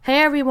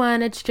Hey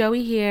everyone, it's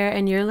Joey here,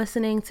 and you're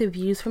listening to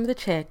Views from the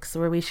Chicks,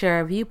 where we share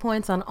our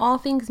viewpoints on all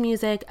things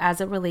music as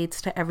it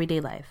relates to everyday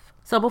life.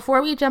 So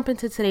before we jump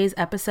into today's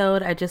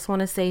episode, I just want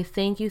to say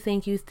thank you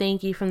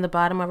from the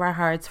bottom of our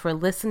hearts for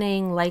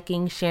listening,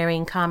 liking,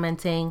 sharing,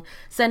 commenting,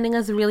 sending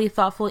us really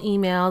thoughtful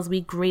emails.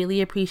 We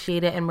greatly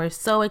appreciate it, and we're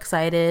so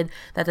excited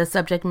that the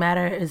subject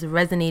matter is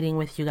resonating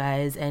with you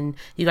guys, and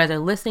you guys are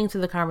listening to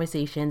the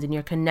conversations, and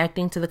you're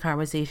connecting to the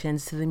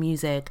conversations, to the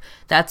music.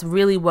 That's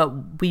really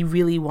what we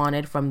really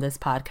wanted from this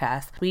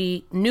podcast.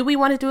 We knew we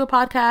wanted to do a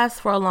podcast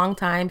for a long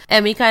time,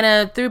 and we kind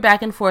of threw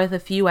back and forth a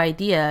few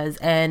ideas,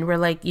 and we're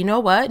like, you know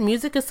what?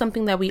 Music is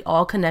something that we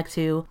all connect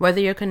to, whether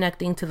you're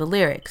connecting to the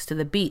lyrics, to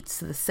the beats,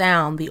 to the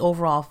sound, the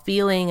overall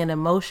feeling and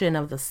emotion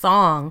of the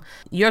song,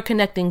 you're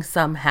connecting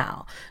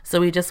somehow.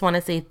 So we just want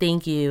to say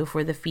thank you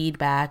for the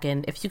feedback.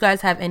 And if you guys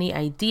have any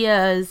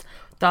ideas,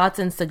 thoughts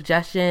and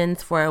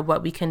suggestions for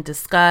what we can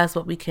discuss,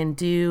 what we can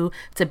do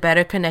to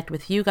better connect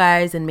with you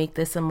guys and make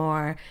this a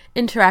more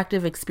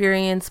interactive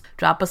experience,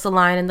 drop us a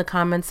line in the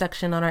comments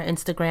section on our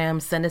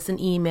Instagram, send us an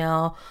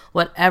email,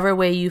 whatever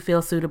way you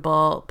feel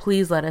suitable,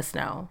 please let us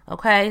know.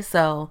 Okay,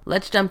 so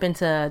let's jump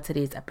into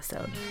today's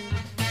episode.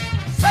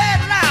 Say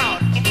it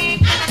loud. Say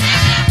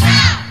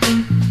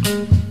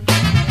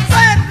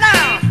it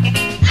loud.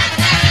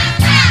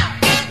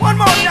 One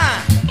more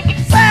time.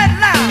 Say it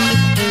loud.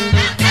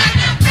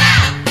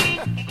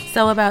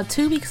 So about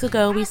 2 weeks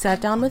ago, we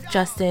sat down with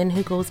Justin,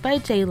 who goes by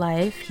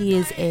J-Llyfe. He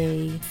is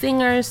a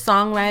singer,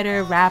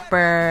 songwriter,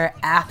 rapper,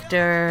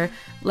 actor.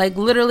 Like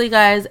literally,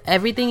 guys,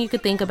 everything you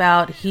could think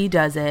about, he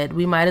does it.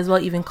 We might as well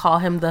even call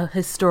him the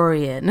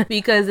historian,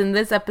 because in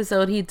this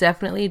episode, he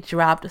definitely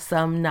dropped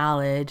some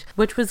knowledge,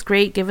 which was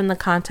great given the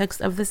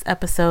context of this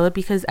episode,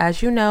 because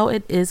as you know,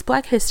 it is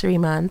Black History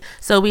Month.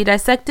 So we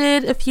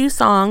dissected a few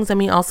songs, and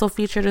we also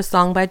featured a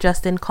song by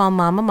Justin called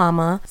Mama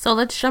Mama. So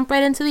let's jump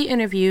right into the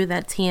interview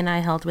that T and I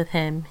held with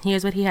him.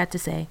 Here's what he had to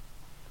say.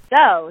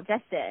 So,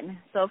 Justin,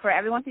 for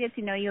everyone to get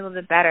to know you a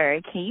little bit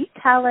better, can you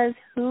tell us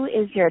who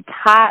is your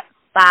top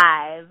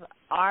 5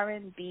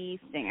 R&B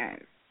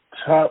singers?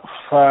 Top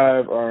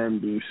 5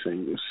 R&B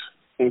singers.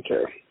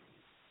 Okay.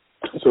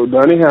 So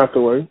Donny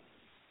Hathaway,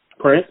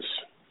 Prince,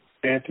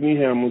 Anthony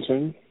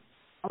Hamilton.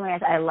 Oh my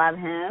gosh, I love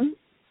him.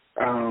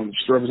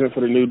 Just represent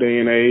for the new day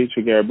and age.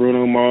 We got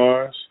Bruno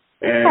Mars.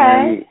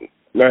 And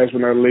last but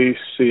not least,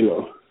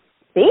 CeeLo.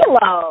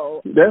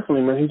 CeeLo?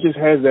 Definitely, man. He just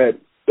has that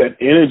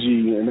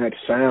energy and that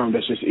sound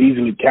that's just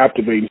easily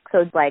captivating. So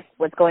it's like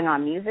what's going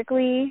on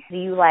musically? Do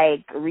you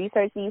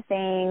research these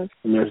things?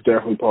 And that's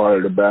definitely part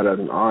of the battle as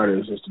an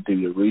artist, is to do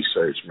your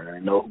research, man.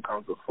 And know who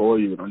comes before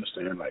you and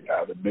understand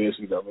how the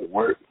business of it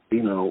works.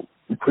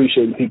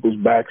 Appreciating people's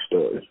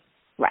backstories.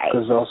 Right.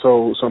 Because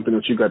also something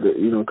that you got to,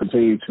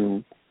 continue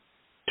to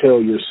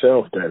tell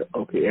yourself that,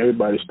 okay,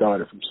 everybody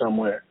started from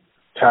somewhere.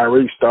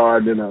 Tyreek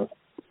started in a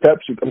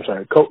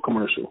Coke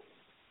commercial.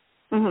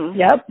 Mm-hmm.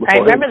 Yep, I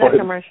remember that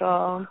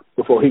commercial.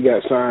 Before he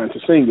got signed to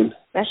singing.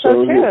 That's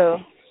so true.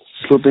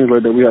 So things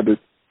like that we have to,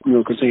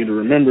 continue to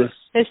remember.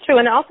 It's true,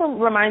 and it also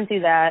reminds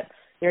you that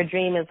your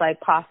dream is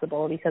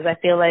possible, because I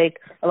feel like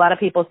a lot of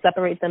people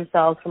separate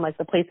themselves from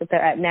the place that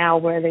they're at now,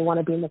 where they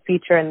want to be in the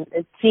future, and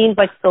it seems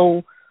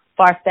so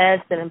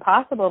far-fetched and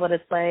impossible, but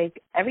it's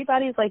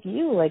everybody's like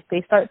you,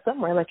 they start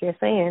somewhere, like you're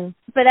saying.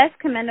 But that's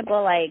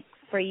commendable,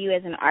 for you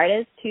as an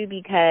artist too,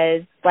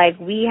 because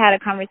we had a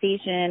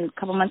conversation a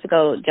couple months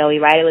ago, Joey,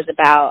 right? It was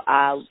about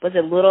was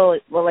it Lil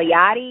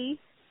Yachty?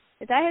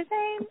 Is that his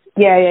name?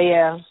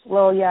 Yeah.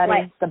 Lil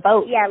Yachty, the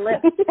boat. Yeah,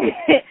 Lil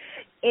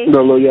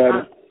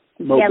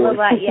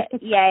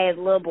Yachty.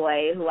 Lil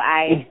boy, who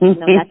I know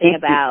nothing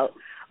about.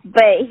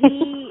 But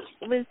he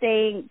was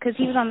saying, because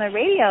he was on the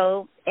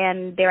radio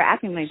and they were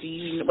asking him,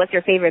 what's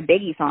your favorite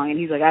Biggie song? And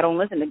he's like, I don't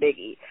listen to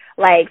Biggie.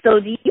 So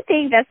do you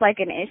think that's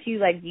an issue?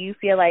 Do you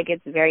feel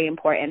it's very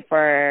important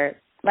for,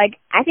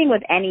 I think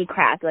with any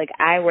craft,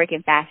 I work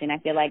in fashion, I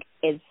feel I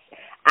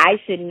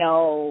should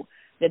know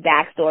the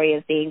backstory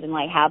of things and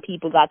how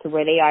people got to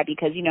where they are,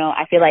 because,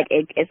 I feel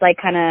it's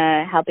kind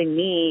of helping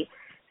me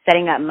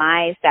setting up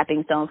my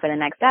stepping stone for the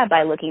next step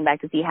by looking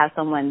back to see how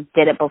someone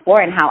did it before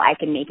and how I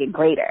can make it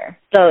greater.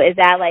 So is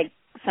that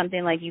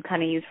something you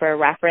kind of use for a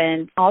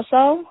reference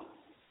also?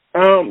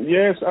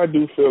 Yes, I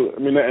do feel it. I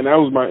mean, and that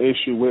was my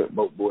issue with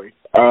Boat Boy.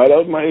 That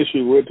was my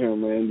issue with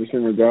him, man, just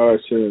in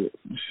regards to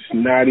just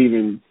not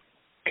even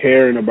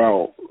caring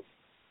about,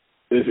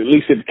 at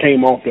least it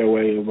came off that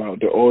way, about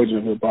the origin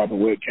of hip-hop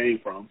and where it came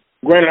from.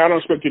 Granted, I don't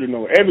expect you to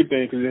know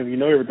everything, because if you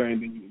know everything,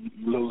 then you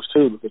lose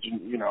too. Because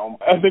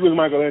I think it was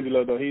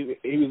Michelangelo though. He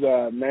was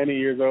 90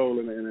 years old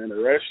in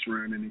a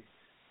restaurant, and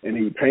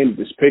he painted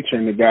this picture,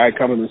 and the guy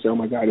comes and said, "Oh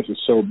my God, this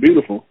is so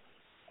beautiful,"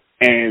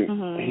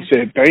 and he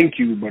said, "Thank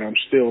you, but I'm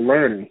still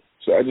learning."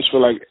 So I just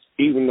feel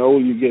even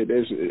though you get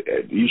this,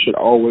 you should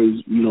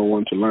always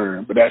want to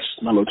learn. But that's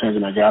my little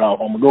tangent I got off.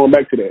 I'm going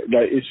back to that.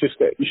 It's just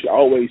that you should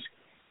always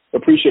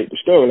appreciate the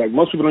story.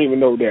 Most people don't even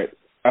know that.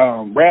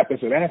 Rap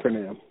is an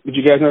acronym. Did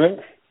you guys know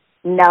that?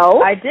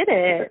 No. I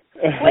didn't.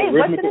 Wait,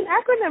 what's it an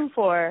acronym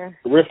for?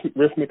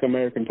 Rhythmic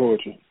American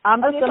Poetry.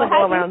 I'm just going to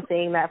go around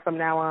saying that from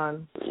now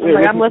on.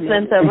 I'm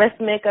listening to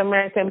Rhythmic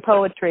American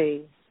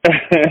Poetry.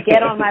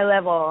 Get on my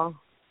level.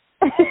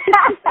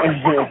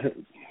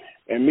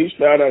 And me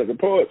start out as a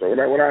poet. So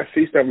when I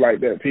see stuff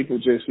like that, people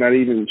just not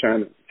even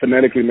trying to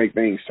phonetically make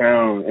things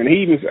sound. And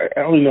he even,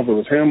 I don't even know if it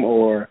was him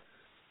or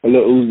a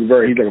little Uzi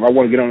Vert. He's like, if I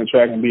want to get on the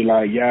track and be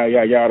like, yeah,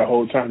 the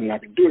whole time, then I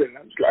can do it. And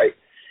I'm just like,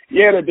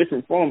 yeah, there are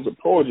different forms of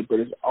poetry, but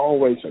there's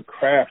always a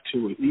craft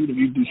to it. Even if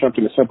you do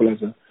something as simple as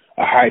a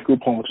haiku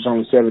poem, which is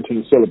only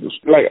 17 syllables.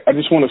 Like, I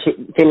just want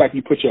to feel like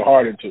you put your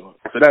heart into it.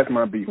 So that's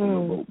my beat from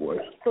the Boat Boy.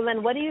 So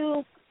then what do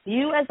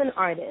you as an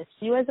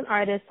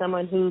artist,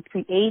 someone who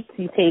creates,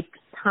 you take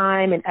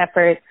time and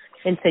effort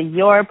into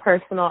your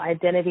personal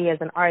identity as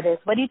an artist,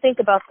 what do you think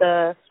about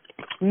the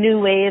new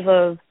wave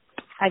of,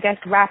 I guess,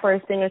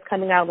 rappers, singers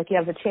coming out? Like, you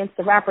have a Chance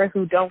the Rapper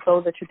who don't go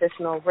the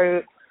traditional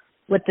route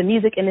with the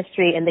music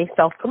industry and they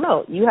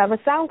self-promote. You have a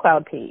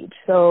SoundCloud page.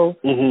 So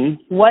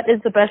what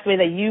is the best way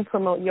that you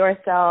promote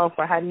yourself,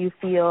 or how do you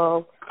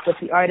feel with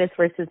the artist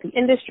versus the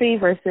industry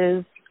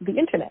versus the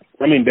internet?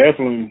 I mean,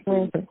 definitely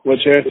what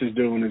Chance is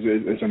doing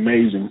is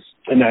amazing.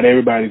 And not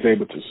everybody's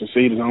able to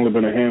succeed. There's only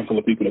been a handful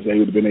of people that's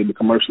been able to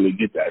commercially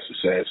get that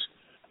success.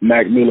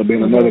 Mac Miller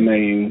being another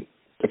name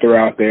to throw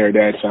out there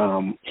that's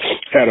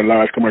had a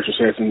large commercial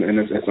success and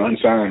it's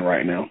unsigned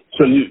right now.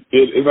 So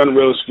it's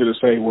unrealistic to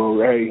say,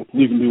 well, hey,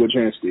 you can do what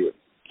Chance did.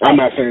 I'm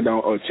not saying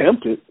don't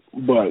attempt it,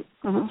 but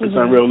it's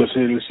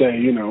unrealistic to say,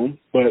 you know.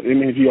 But I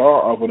mean, if you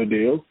are off of the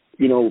deal,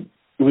 you know,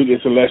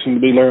 it's a lesson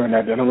to be learned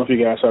out there. I don't know if you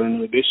guys saw the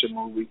new Edition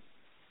movie.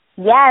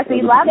 Yes,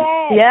 we love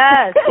it.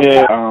 Yes.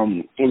 Yeah,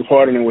 it was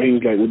part of it where he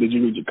was like, well, did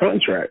you read your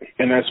contract?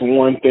 And that's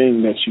one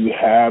thing that you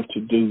have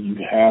to do.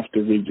 You have to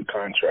read your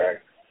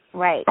contract.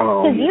 Right.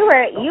 Because you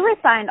were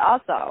signed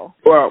also.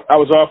 Well, I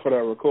was offered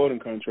a recording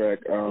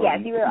contract.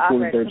 Yes, you were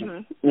offered.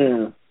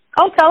 Yeah.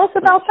 Oh, tell us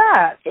about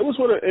that. It was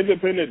with an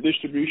independent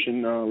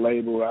distribution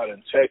label out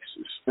in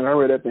Texas. And I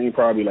read that thing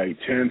probably like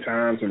 10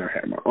 times, and I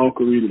had my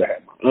uncle read it, I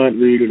had my aunt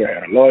read it, I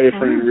had a lawyer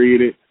friend read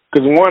it.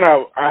 Because one,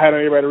 I had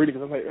everybody read it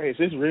because I was like, hey, is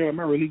this real? Am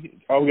I really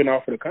getting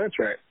offered a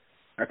contract?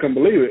 I couldn't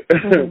believe it.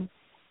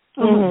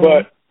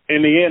 But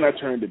in the end, I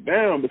turned it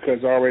down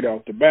because already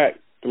off the bat,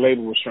 the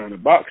label was trying to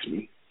box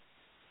me.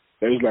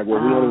 They was like,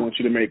 well, we only want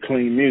you to make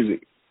clean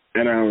music.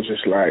 And I was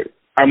just like,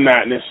 I'm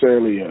not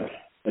necessarily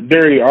a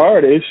dirty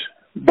artist,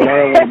 but I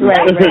don't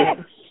want to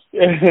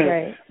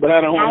right. But I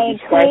don't want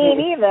to be clean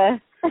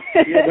either.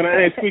 Yeah, but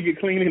I ain't squeak it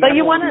clean. But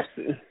you want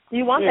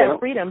that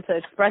freedom to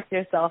express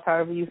yourself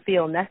however you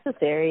feel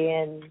necessary,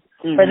 and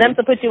for them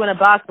to put you in a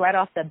box right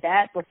off the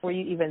bat before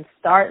you even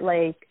start,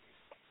 like,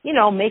 you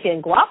know,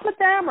 making guap with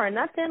them or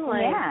nothing,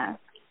 like,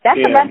 that's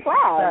a red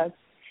flag.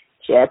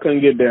 So I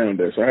couldn't get down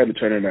there, so I had to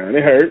turn it down.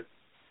 It hurt.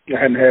 I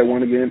hadn't had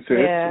one again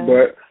since,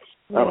 but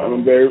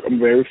I'm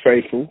very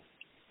faithful.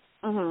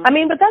 I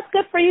mean, but that's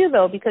good for you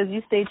though, because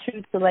you stay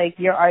true to like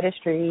your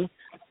artistry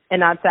and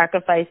not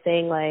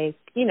sacrificing, like,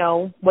 you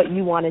know, what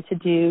you wanted to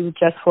do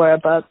just for a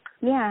buck.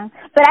 Yeah,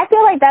 but I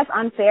feel like that's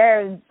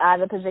unfair,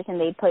 the position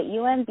they put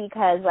you in,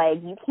 because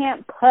like you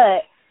can't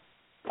put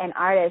an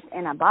artist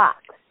in a box.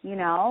 You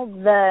know,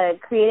 the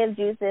creative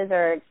juices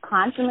are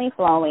constantly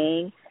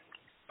flowing.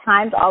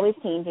 Time's always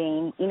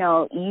changing. You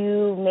know,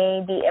 you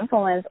may be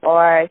influenced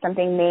or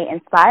something may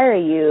inspire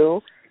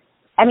you.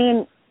 I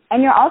mean,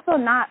 and you're also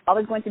not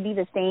always going to be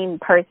the same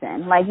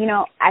person. Like, you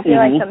know, I feel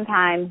like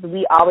sometimes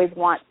we always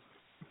want,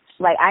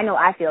 like, I know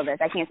I feel this.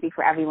 I can't speak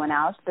for everyone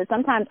else, but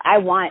sometimes I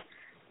want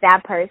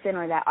that person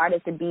or that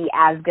artist to be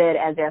as good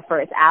as their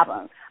first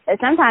album. But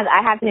sometimes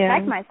I have to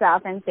check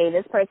myself and say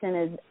this person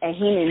is a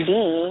human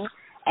being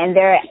and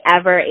they're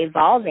ever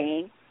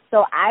evolving.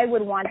 So I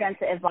would want them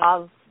to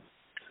evolve,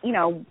 you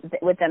know,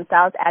 with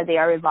themselves as they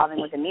are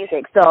evolving with the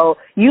music. So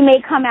you may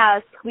come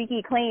out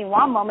squeaky clean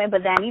one moment,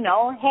 but then, you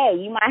know, hey,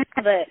 you might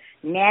have a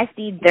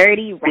nasty,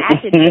 dirty,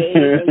 ratchet day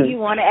and you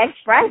want to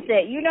express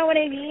it. You know what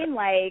I mean?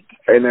 Like,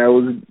 and that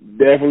was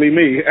definitely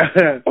me.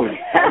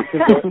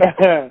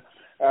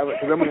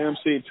 Because I'm an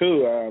MC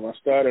too. I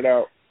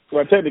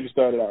technically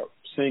started out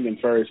singing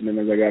first, and then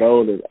as I got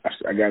older,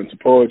 I got into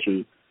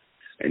poetry,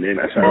 and then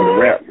that's how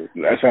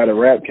the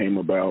rap came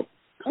about.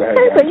 So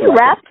you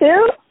rap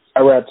too? I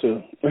rap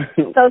too.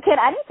 So, kid,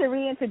 I need to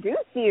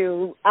reintroduce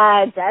you.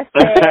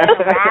 Justin,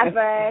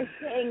 rapper,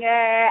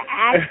 singer,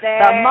 actor.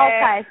 The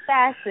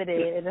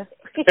multifaceted.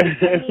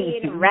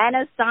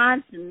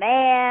 Renaissance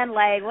man.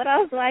 Like, what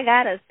else do I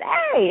gotta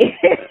say?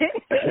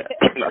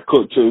 I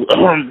cook too.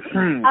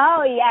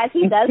 Oh, yes,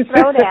 he does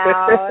throw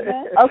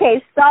down.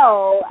 Okay,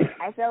 so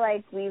I feel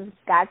like we've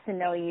got to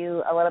know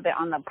you a little bit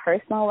on the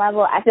personal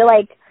level. I feel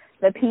like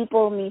the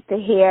people need to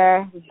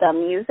hear the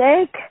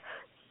music.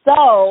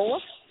 So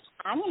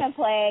I'm going to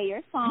play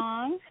your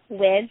song,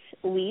 which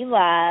we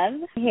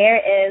love. Here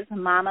is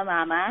Mama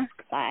Mama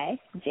by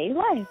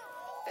J-Llyfe.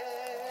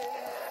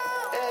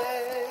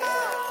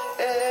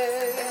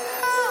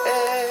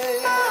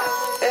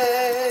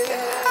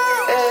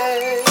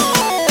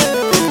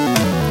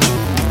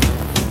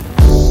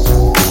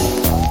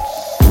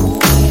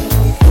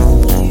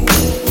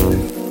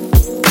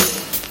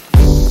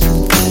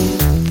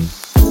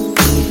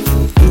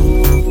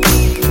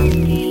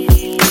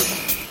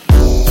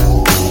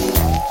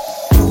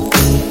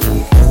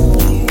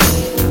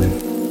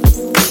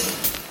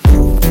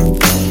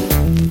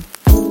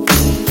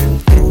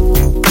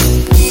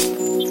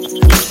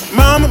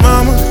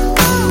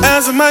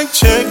 mic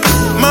check.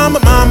 Mama,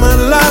 mama,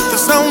 a lot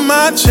that's on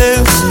my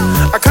chest.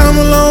 I come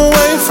a long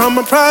way from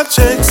my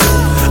projects.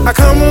 I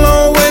come a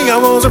long way, I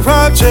was a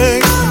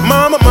project.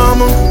 Mama,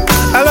 mama,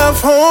 I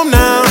left home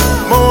now.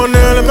 More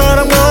early, but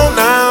I'm gone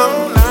now.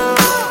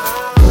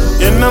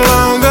 In the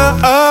longer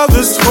of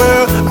this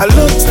world, I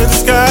look to the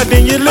sky,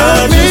 then you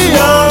let me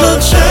on. I just wanna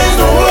change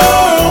the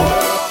world,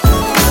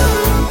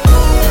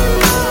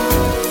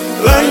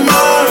 like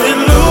Martin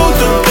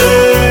Luther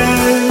did.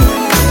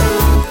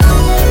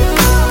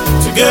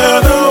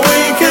 Together we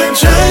can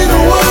change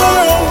the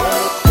world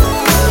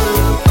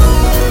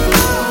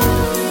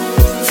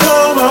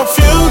for our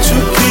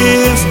future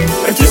kids,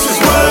 and this is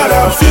what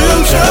our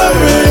future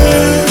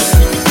is.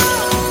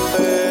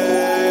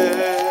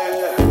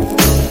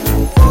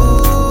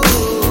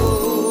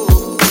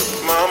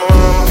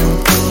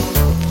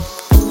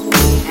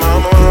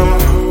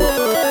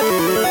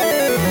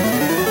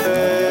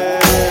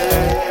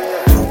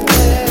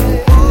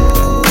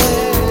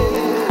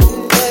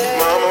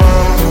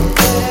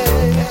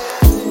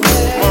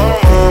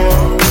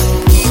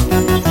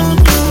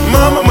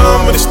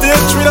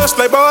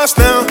 Like boss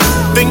now,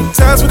 think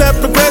times with that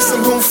progress and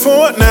move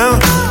forward now.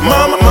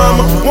 Mama,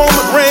 mama,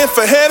 woman ran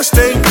for head of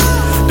state.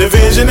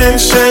 Division and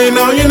shame,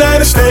 no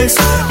United States.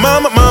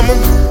 Mama, mama,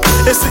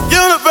 it's a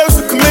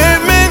universal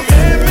commitment.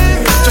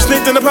 Just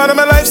needing a part of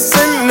my life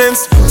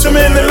sentence. Too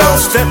many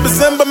lost that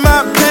resemble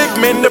my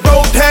pigment. The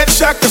boat had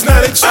shackles,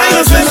 now they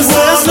chains in the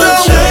system.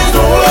 Change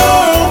the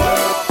world,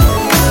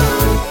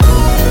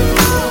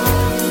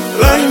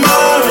 like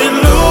Martin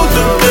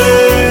Luther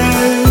did.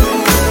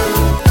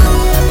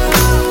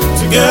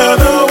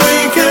 Together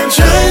we can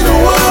change the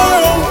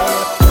world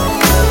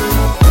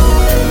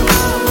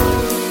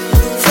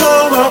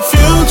for our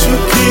future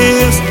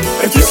kids,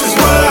 and this is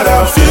what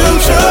our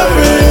future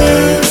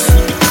is.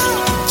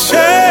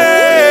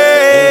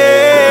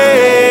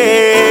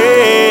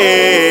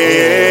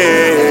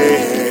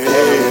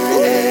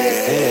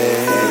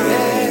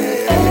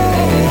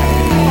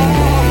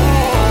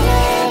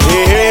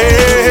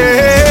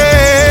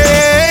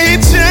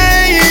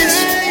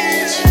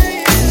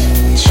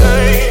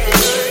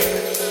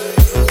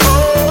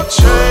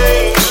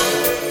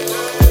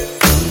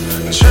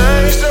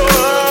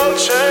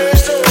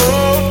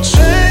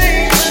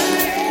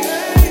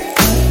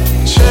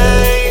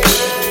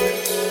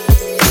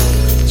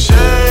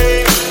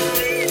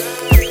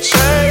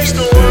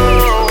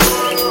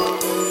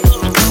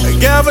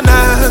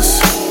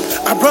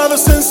 Our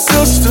brothers and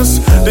sisters,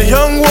 the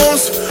young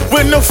ones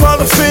with no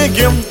father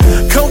figure,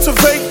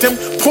 cultivate them,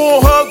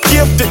 poor her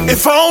gifted.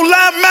 If all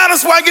life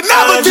matters, why you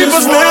never keep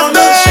us lifted? I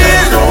wanna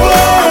change the world.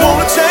 I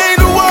wanna change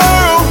the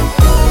world.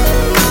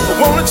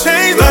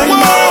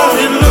 Like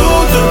Martin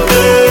Luther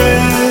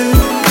did.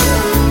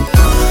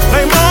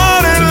 Like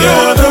Martin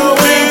Luther. Together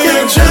we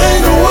can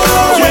change the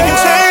world. We can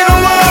change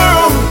the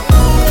world.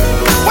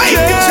 We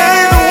can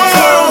change the world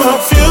for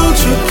our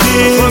future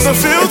kids. For the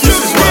future kids. This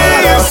is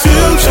what our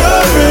future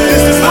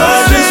is.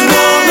 I just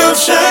wanna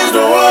change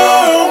the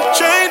world.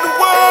 Change the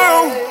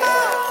world.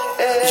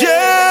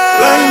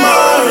 Yeah. Like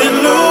Martin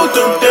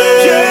Luther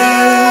did.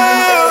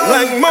 Yeah.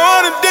 Like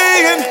Martin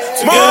did.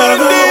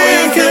 Together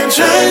we can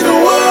change the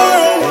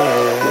world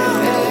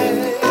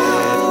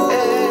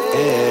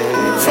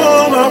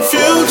for our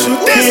future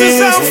kids. This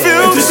is our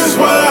future. This is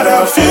what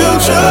our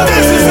future is.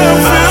 This is our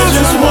future. I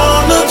just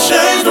wanna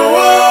change the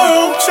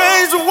world.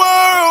 Change the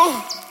world.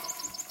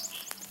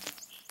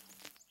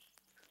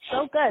 So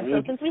good. So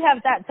since we have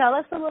that, tell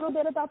us a little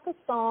bit about the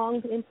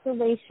song, the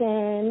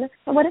inspiration,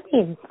 and what it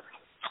means.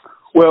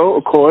 Well,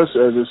 of course,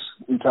 as it's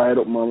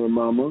entitled Mama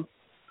Mama,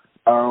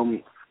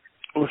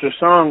 it's a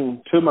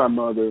song to my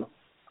mother.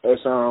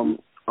 It's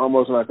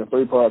almost like a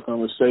 3-part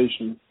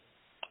conversation.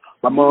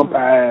 My mom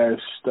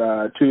passed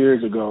 2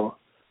 years ago.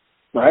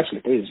 No,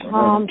 actually 3 years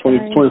ago.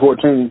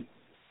 2014.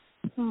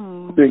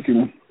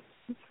 Thinking.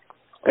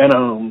 And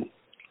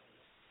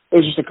it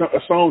was just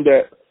a song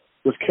that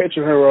was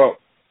catching her up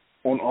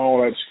on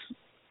all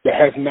that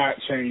has not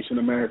changed in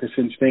America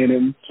since then,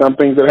 and some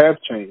things that have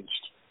changed.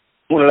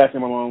 One of the last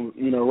things my mom,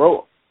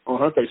 wrote on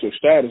her Facebook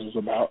status was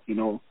about,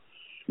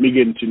 me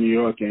getting to New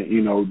York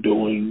and,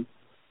 doing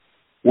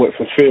what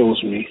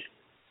fulfills me.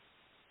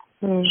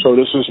 So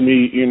this was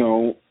me,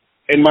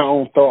 in my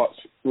own thoughts,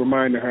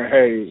 reminding her,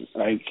 hey,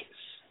 like,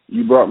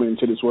 you brought me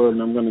into this world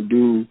and I'm going to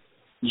do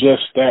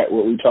just that,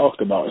 what we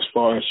talked about, as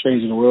far as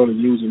changing the world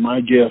and using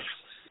my gift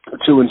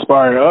to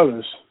inspire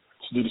others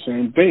to do the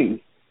same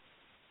thing.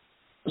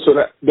 So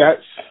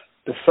that's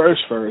the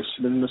first verse.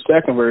 Then the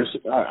second verse,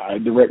 I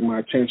direct my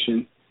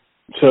attention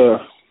to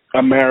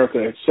America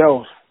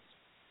itself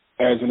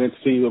as an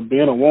entity of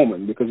being a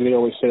woman, because they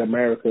always say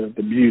America is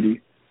the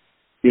beauty,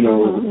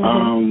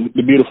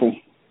 the beautiful.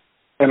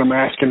 And I'm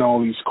asking all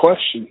these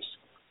questions.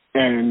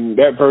 And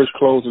that verse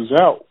closes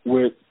out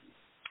with,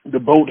 the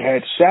boat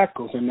had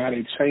shackles and now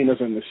they chain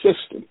us in the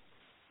system.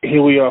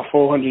 Here we are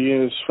 400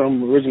 years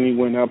from originally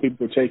when our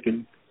people were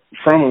taken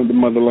from the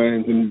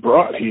motherlands and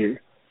brought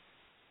here.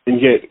 And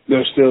yet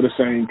they're still the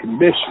same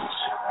conditions.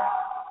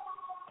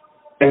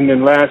 And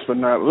then last but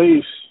not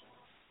least,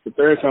 the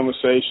third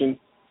conversation,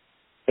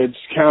 it's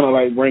kind of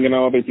like bringing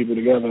all the people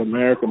together.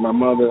 America, my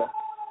mother,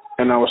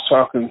 and I was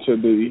talking to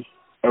the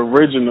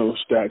original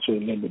Statue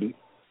of Liberty,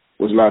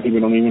 which a lot of people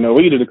don't even know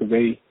either because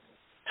they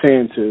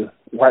tend to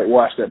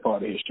whitewash that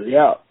part of history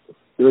out.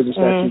 The original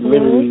Statue of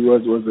Liberty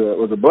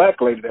was a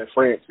black lady that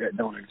France had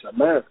donated to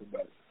America,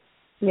 but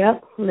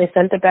yep, they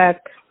sent it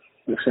back.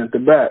 They sent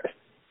it back,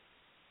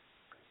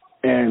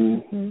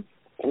 and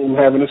I'm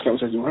having this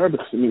conversation with her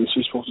because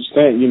she's supposed to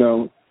stand,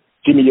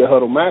 give me your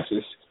huddle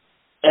masses.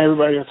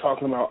 Everybody is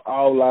talking about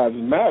all lives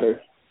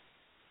matter.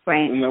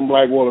 Right. And I'm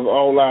like, well, if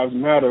all lives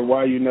matter,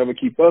 why you never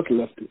keep us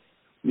lifted?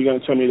 You're going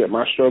to tell me that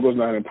my struggle is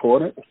not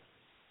important?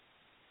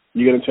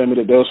 You're going to tell me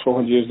that those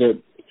 400 years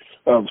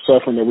of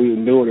suffering that we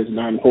endured is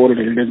not important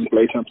and it doesn't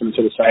play something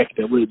into the psyche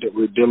that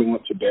we're dealing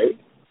with today?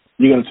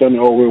 You're going to tell me,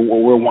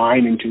 we're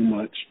whining too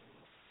much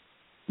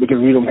because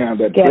we don't have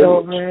that Get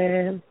privilege.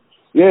 Over it.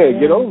 Yeah,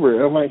 get over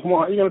it. I'm like, come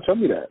on, how are you going to tell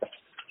me that?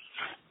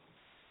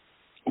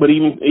 But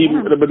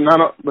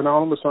not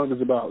all of the songs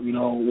is about,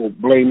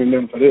 blaming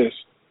them for this.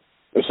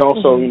 It's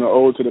also,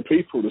 owed to the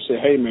people to say,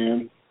 hey,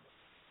 man,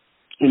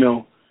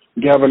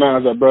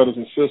 galvanize our brothers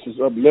and sisters,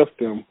 uplift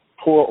them,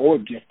 poor or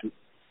gifted.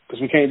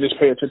 Because we can't just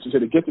pay attention to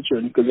the gifted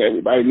children because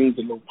everybody needs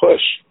a little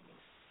push.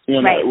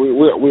 Right.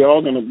 We're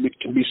all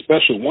can be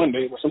special one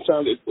day, but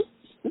sometimes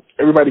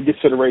everybody gets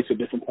to the race at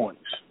different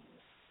points.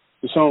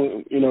 The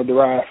song,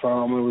 derived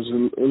from, it was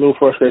a little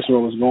frustration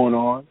what was going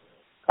on.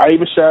 I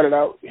even shouted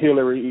out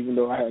Hillary, even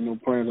though I had no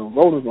plans on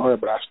voting for her,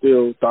 but I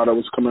still thought it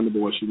was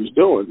commendable what she was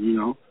doing,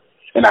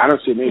 And I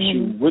don't see an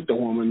issue with the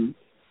woman,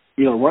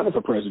 running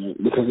for president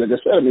because, like I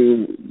said,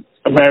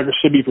 America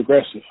should be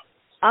progressive.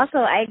 Also,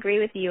 I agree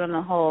with you on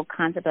the whole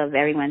concept of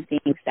everyone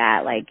thinks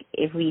that, like,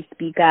 if we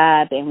speak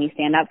up and we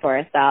stand up for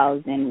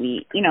ourselves and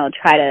we,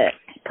 try to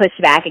push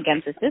back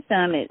against the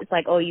system, it's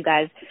like, you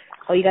guys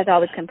are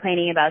always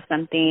complaining about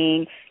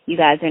something. You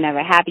guys are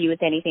never happy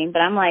with anything. But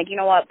I'm like, you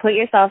know what? Put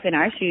yourself in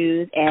our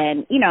shoes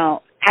and,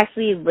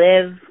 actually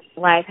live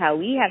life how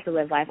we have to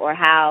live life, or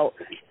how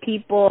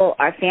people,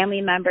 our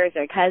family members,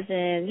 our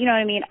cousins,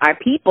 our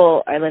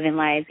people are living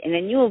lives. And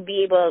then you will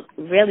be able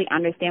to really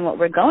understand what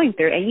we're going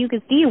through. And you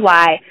can see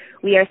why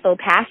we are so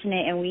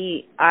passionate and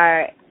we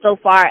are so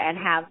far and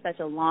have such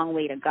a long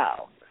way to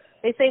go.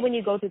 They say when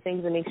you go through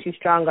things, it makes you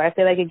stronger. I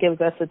feel like it gives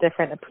us a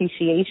different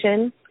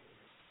appreciation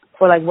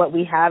for like what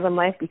we have in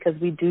life because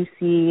we do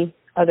see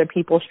other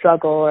people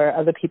struggle or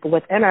other people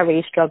within our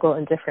race struggle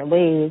in different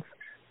ways.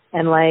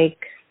 And like,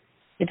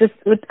 I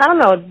don't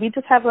know, we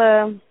just have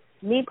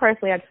me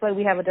personally, I just feel like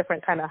we have a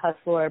different kind of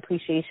hustle or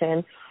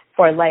appreciation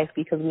for life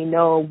because we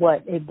know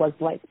what it was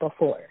like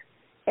before.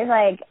 It's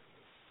like,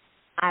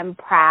 I'm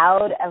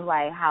proud of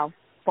like how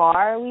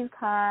far we've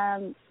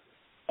come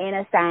in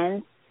a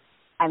sense.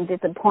 I'm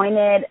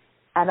disappointed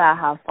about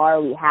how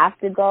far we have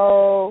to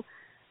go.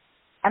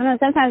 I don't know,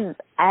 sometimes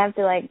I have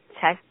to like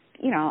check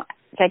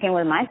in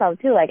with myself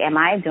too. Like, am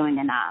I doing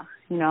enough?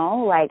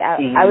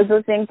 I was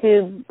listening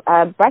to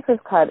a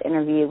Breakfast Club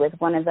interview with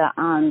one of the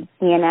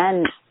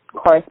CNN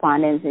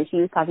correspondents, and she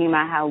was talking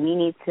about how we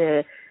need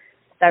to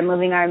start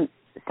moving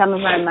some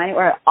of our money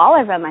or all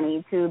of our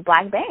money to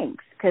black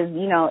banks. Because,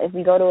 if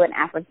we go to an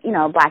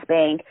black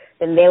bank,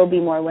 then they will be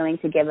more willing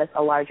to give us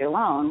a larger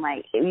loan.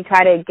 Like, if you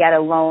try to get a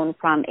loan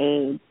from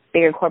a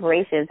bigger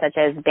corporation such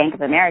as Bank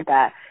of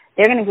America,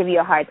 they're going to give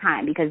you a hard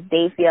time because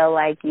they feel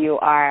like you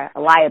are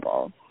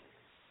liable.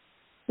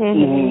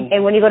 Mm-hmm.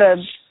 And when you go to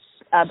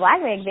a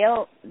black bank,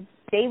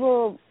 they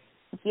will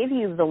give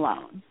you the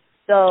loan.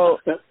 So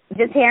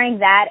just hearing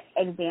that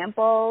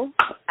example,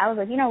 I was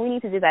like, we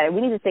need to do better.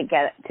 We need to stick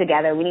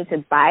together. We need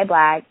to buy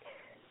black.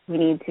 We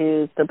need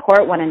to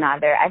support one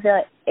another. I feel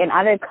like in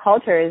other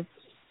cultures,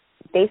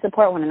 they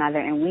support one another,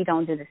 and we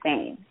don't do the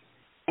same.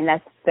 And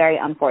that's very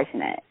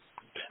unfortunate.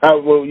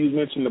 Well, you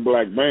mentioned the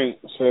black bank,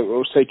 so it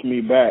was taking me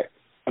back.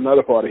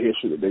 Another part of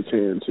history that they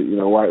tend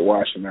to,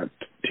 whitewash and not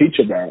teach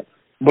about.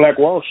 Black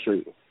Wall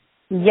Street.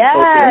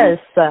 Yes.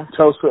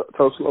 Tulsa,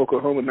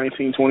 Oklahoma,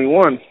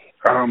 1921.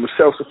 A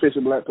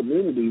self-sufficient black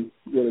community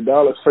where the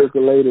dollar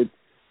circulated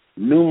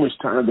numerous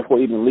times before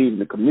even leaving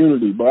the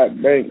community. Black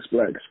banks,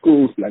 black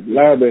schools, black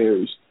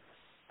libraries,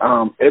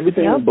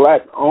 everything was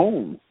black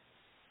owned,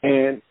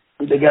 and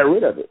they got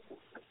rid of it.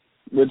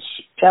 Which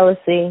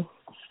jealousy.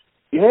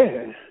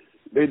 Yeah,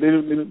 they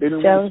didn't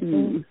want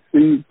to see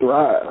you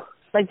thrive.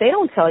 Like, they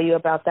don't tell you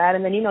about that,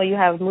 and then you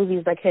have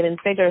movies like Hidden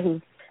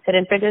Figures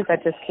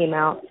that just came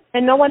out,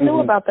 and no one knew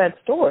about that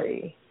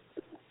story.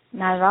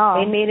 Not at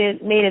all. They made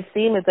it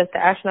seem as if the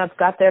astronauts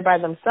got there by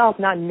themselves,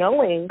 not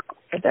knowing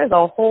that there's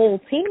a whole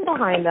team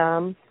behind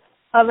them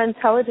of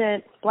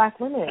intelligent black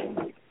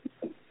women.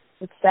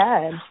 It's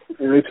sad.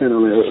 And they tend to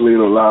leave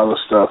a lot of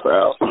stuff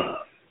out.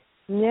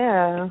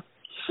 Yeah.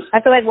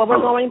 I feel like what we're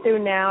going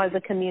through now as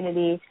a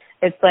community,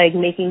 it's like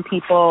making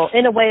people,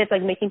 in a way, it's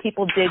like making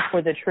people dig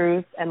for the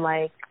truth and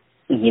like,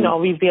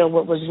 reveal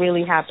what was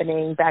really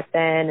happening back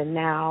then and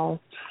now.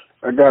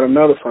 I got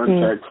another fun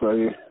fact for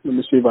you. Let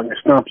me see if I can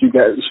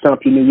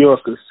stump you New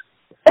Yorkers.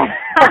 I'm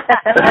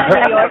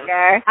a New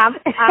Yorker. I'm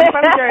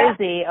from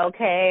Jersey,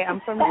 okay?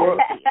 I'm from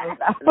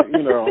Jersey.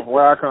 You know,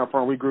 where I come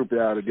from, we group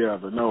y'all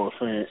together. No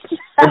offense.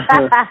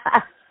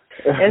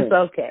 It's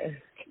okay.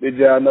 Did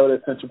y'all know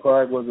that Central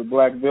Park was a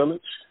black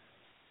village?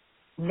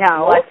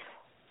 No. What?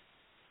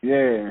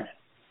 Yeah.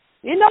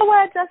 You know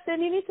what,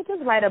 Justin? You need to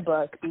just write a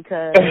book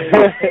because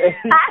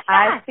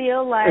I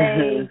feel like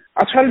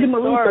I try to do my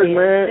research,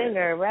 man.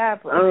 Singer,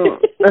 rapper.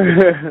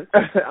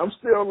 I'm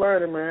still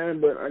learning, man.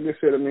 But like I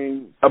said, I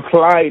mean,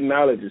 applied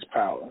knowledge is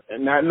power,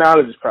 and not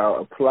knowledge is power.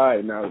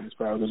 Applied knowledge is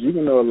power, because you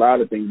can know a lot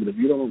of things, but if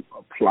you don't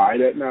apply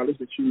that knowledge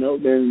that you know,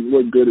 then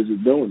what good is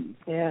it doing?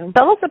 Yeah.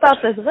 Tell us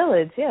about this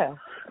village. Yeah.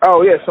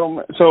 Oh yeah,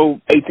 so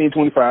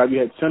 1825, you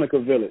had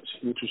Seneca Village,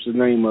 which was the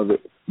name of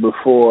it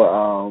before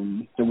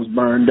it was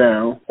burned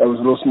down. It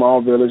was a little small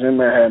village in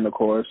Manhattan, of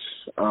course,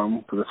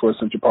 because that's where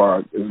Central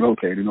Park is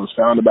located. It was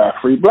founded by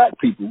free black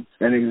people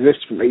and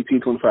existed from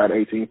 1825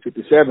 to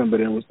 1857, but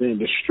it was then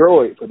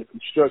destroyed for the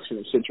construction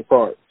of Central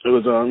Park. It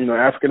was,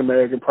 African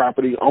American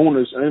property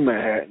owners in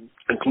Manhattan,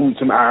 including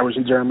some Irish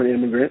and German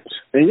immigrants,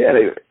 and yeah,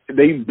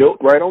 they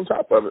built right on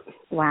top of it.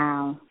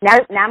 Wow. Now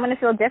I'm going to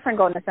feel different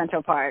going to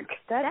Central Park.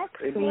 That's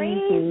crazy.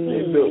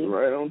 They built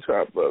right on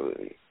top of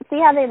it. See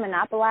how they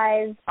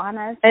monopolize on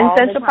us? And all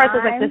Central the Park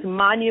is time? like this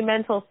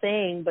monumental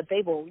thing, but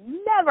they will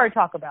never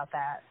talk about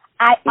that.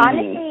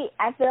 Honestly,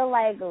 I feel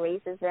like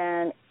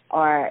racism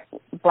or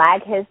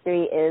black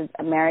history is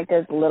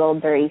America's little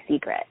dirty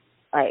secret.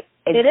 Like,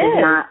 it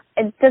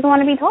doesn't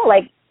want to be told.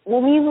 Like,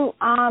 when we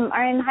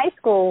are in high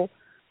school,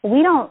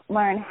 we don't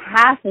learn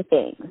half the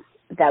things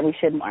that we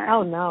should learn.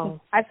 Oh, no.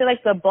 I feel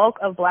like the bulk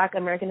of black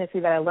American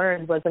history that I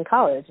learned was in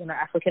college, in our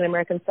African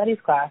American studies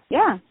class.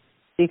 Yeah.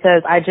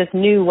 Because I just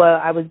knew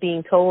what I was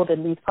being told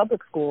in these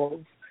public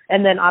schools.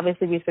 And then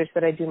obviously research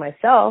that I do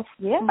myself.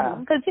 Yeah.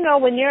 Because,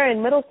 when you're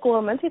in middle school,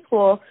 elementary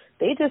school,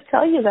 they just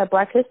tell you that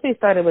black history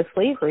started with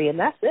slavery, and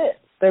that's it.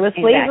 There was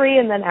slavery,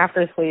 and then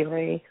after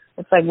slavery,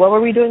 it's like, what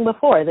were we doing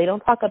before? They don't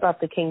talk about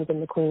the kings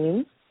and the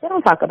queens. They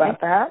don't talk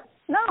about that.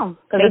 No,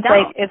 because it's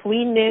like, if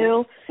we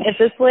knew, if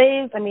the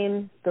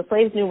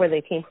slaves knew where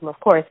they came from, of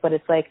course, but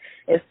it's like,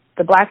 if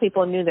the black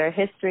people knew their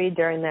history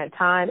during that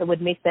time, it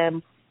would make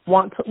them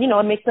want to,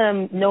 it makes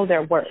them know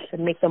their worth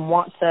and make them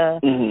want to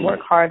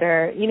work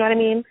harder, you know what I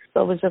mean?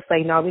 So it was just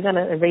like, no, we're going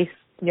to erase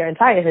your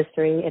entire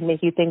history and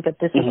make you think that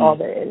this is all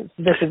there is.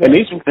 This is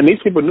and these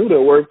people knew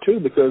their worth, too,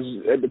 because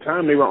at the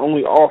time they were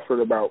only offered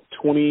about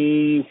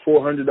 $2,400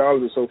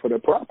 or so for their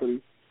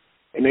property,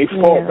 and they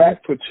fought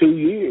back for 2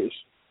 years.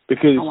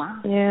 Because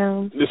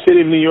the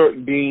city of New York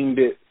deemed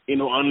it,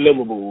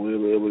 unlivable.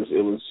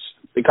 It was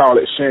they called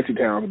it shanty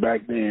towns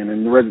back then,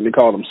 and the residents, they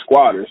called them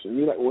squatters. And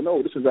you're like, well,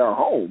 no, this is our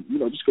home.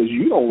 Just because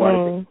you don't like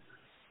it,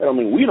 that don't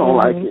mean we don't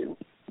like it.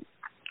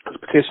 There's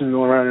petitions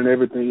going around and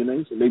everything,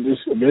 and they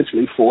just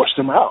eventually forced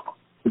them out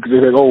because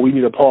they're like, oh, we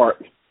need a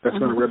park that's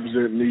going to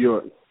represent New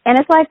York. And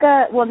it's like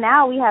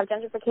now we have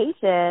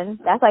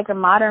gentrification. That's like a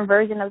modern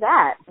version of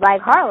that,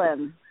 like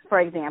Harlem. For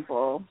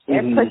example,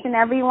 they're pushing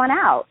everyone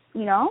out.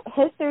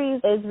 History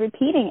is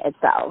repeating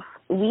itself.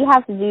 We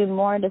have to do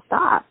more to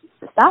stop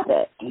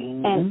it.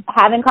 And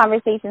having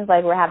conversations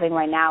like we're having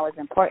right now is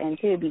important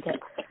too, because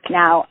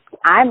now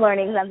I'm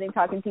learning something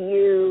talking to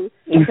you.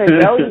 So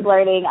Joey's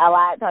learning a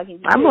lot talking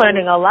to you. I'm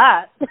learning a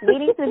lot. We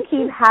need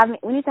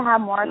to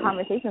have more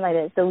conversations like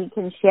this so we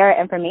can share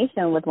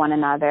information with one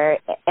another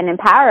and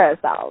empower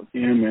ourselves.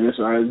 Yeah, man, it's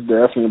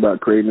definitely about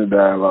creating a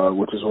dialogue,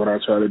 which is what I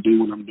try to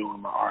do when I'm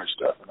doing my art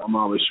stuff. And I'm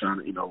always trying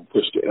to,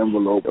 push the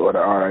envelope of the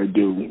art I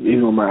do.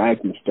 Even with my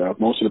acting stuff,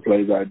 most of the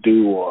plays I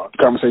do are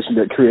conversations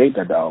that create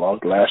that dialogue.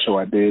 The last show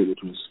I did, which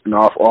was an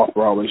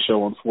off-Broadway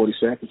show on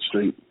 42nd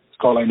Street, it's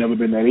called Ain't Never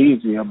Been That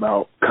Easy,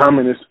 about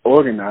communist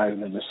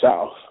organizing in the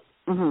South.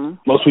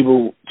 Most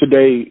people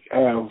today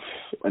have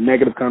a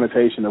negative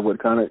connotation of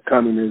what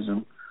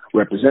communism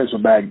represents,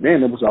 but back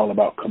then it was all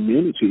about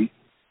community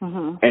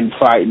and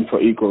fighting for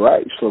equal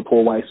rights for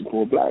poor whites and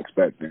poor blacks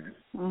back then.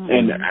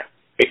 And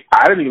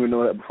I didn't even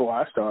know that before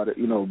I started,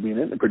 being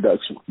in the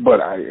production. But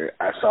I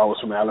saw it was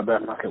from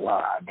Alabama. I said,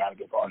 wow, I got to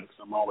get on it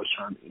because I'm always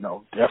trying to,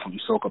 definitely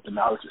soak up the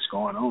knowledge that's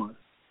going on.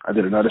 I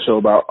did another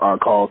show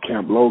called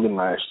Camp Logan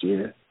last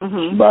year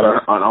about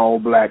an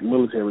all-black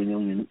military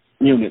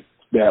unit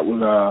that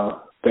was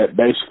that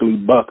basically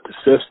bucked the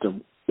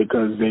system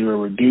because they were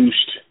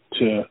reduced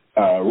to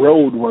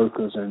road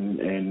workers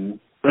and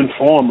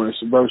informers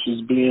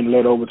versus being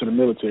led over to the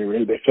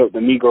military. They felt the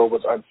Negro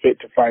was unfit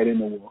to fight in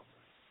the war,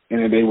 and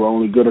that they were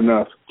only good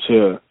enough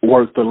to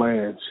work the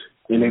lands,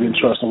 and they didn't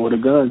trust them with a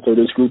gun. So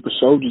this group of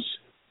soldiers,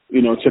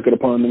 took it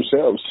upon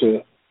themselves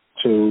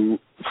to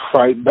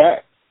fight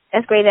back.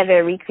 It's great that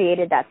they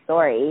recreated that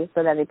story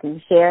so that they can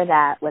share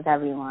that with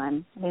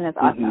everyone. I think that's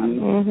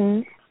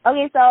awesome.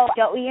 Okay, so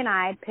Joey and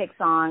I picked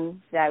songs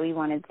that we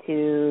wanted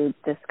to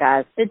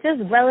discuss. It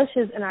just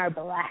relishes in our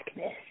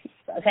blackness,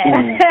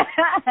 okay?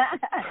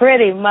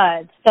 Pretty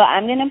much. So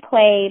I'm going to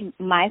play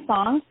my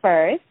song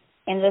first.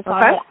 And the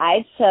song that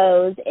I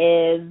chose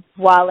is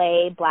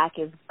Wale, Black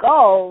is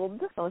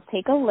Gold. So let's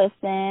take a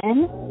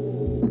listen.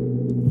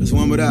 Let's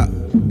warm it up.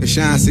 It's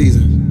shine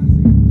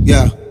season.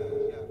 Yeah.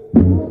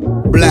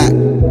 Black.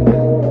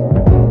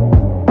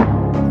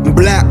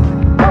 Black.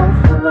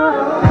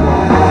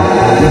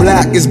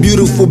 Black is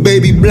beautiful,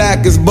 baby.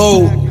 Black is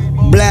bold.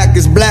 Black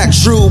is black,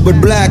 true,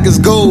 but black is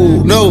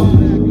gold. No.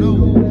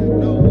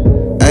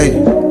 Hey,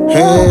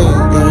 hey,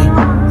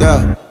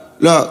 yeah.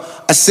 Look,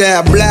 I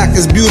said black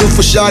is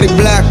beautiful, shawty.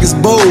 Black is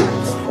bold.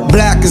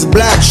 Black is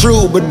black,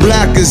 true, but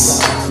black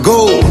is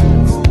gold.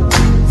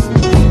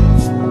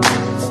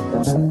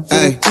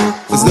 Hey,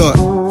 let's do it.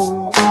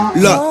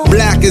 Look,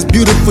 black is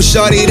beautiful,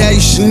 shawty, that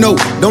you should know.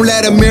 Don't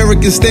let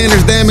American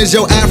standards damage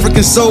your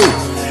African soul.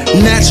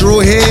 Natural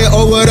hair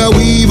over the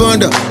weave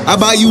under. I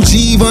buy you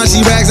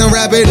Givenchy rags and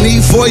rap it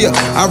neat for you.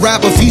 I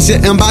rap a feature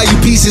and buy you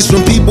pieces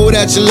from people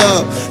that you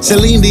love.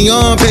 Celine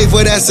Dion pay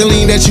for that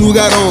Celine that you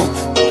got on.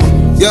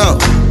 Yo,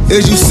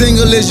 is you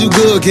single, is you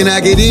good? Can I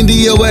get into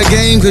your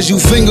game? Cause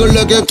you finger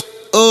looking,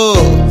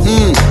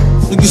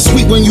 You can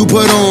sweet when you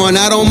put on.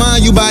 I don't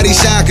mind you body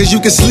shy, cause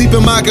you can sleep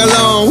in my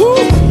cologne. Woo!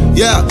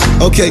 Yeah,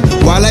 okay,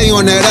 Wale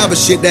on that other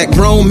shit. That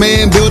grown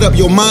man build up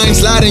your mind,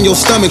 slide in your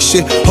stomach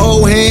shit.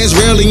 Hold hands,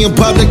 rarely in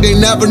public, they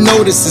never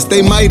notice us.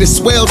 They might as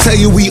well tell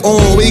you we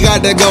on, we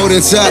got that golden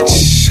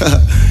touch.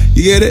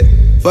 You get it?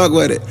 Fuck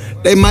with it.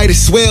 They might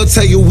as well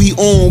tell you we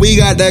on, we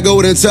got that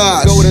golden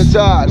touch. Golden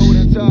touch.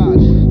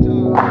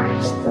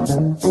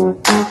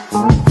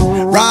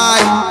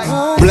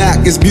 Right,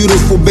 black is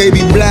beautiful,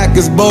 baby, black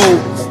is bold.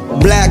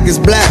 Black is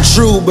black,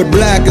 true, but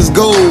black is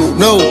gold.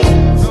 No.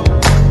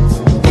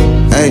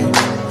 Hey,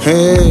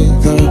 hey,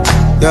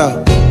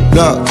 yeah,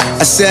 look.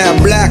 I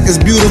said black is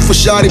beautiful,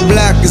 shawty.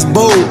 Black is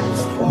bold.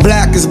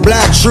 Black is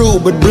black, true,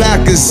 but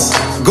black is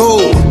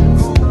gold.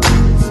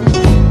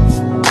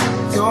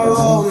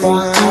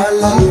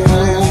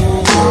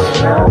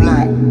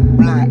 Black,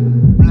 black, black, black,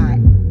 black, black, black,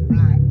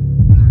 black.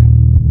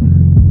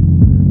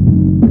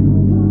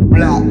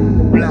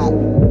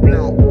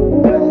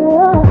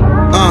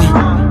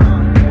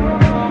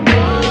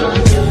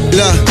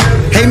 Look,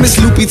 hey Miss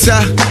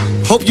Lupita.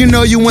 Hope you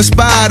know you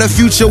inspire the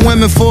future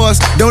women for us.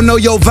 Don't know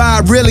your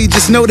vibe really,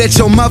 just know that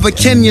your mother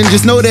Kenyan.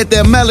 Just know that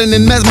they're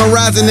melanin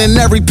mesmerizing in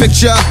every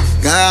picture.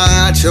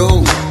 Got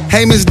you.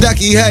 Hey Miss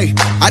Ducky, hey,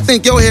 I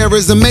think your hair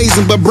is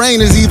amazing, but brain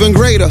is even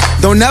greater.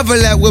 Don't ever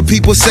let what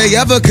people say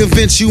ever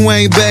convince you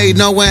ain't bae.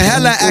 Knowing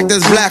hella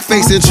actors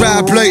blackface and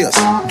try players.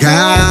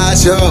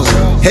 Got you.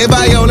 Hey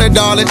Viola,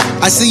 darling,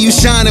 I see you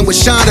shining with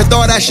Shonda.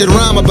 Thought I should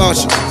rhyme about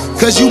you.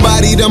 Cause you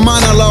body the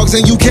monologues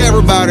and you care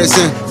about us.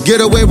 And get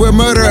away with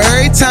murder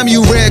every time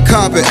you red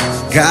carpet.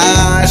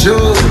 Got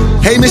you.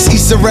 Hey Miss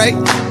Issa Rae,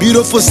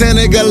 beautiful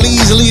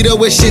Senegalese leader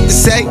with shit to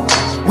say.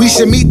 We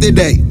should meet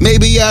today,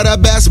 maybe at a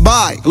Best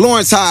Buy.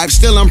 Lawrence Hive,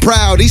 still I'm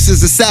proud.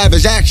 Issa's a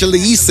savage, actually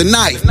Issa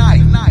knife.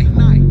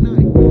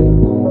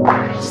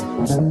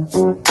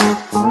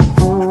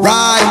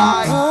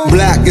 Right,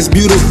 black is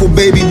beautiful,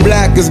 baby,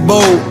 black is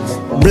bold.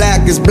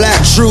 Black is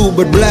black, true,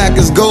 but black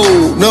is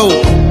gold. No.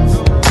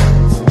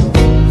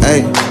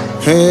 Hey,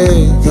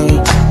 hey,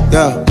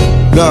 yeah,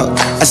 look.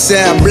 I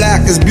said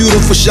black is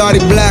beautiful,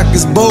 shawty, black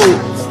is bold.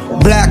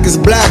 Black is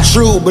black,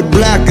 true, but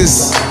black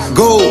is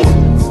gold.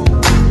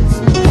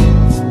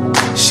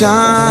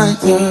 Shine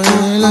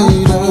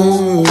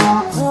later.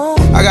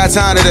 I got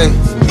time today.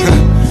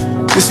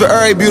 This for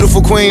every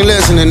beautiful queen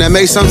listening that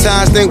may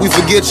sometimes think we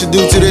forget you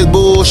due to this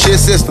bullshit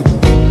system.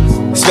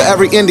 It's for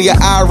every India,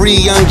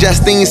 Irie, young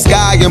Justine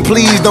Sky, and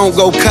please don't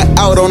go cut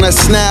out on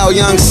us now,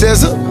 young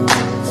Scissor.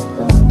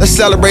 Let's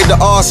celebrate the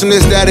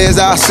awesomeness that is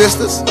our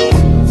sisters.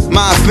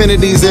 My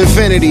affinity's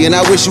infinity, and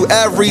I wish you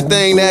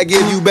everything that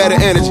give you better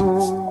energy.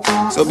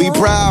 So be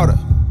prouder,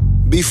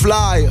 be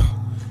flyer.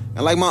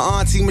 And like my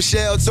auntie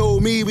Michelle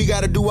told me, we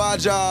gotta do our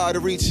job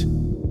to reach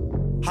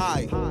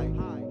high.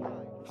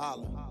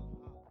 Holla.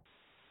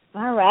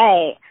 All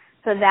right.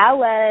 So that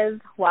was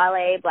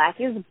Wale, Black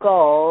is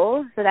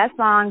Gold. So that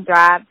song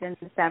dropped in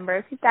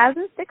December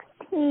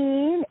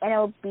 2016, and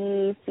it'll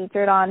be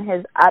featured on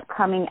his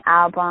upcoming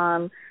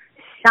album,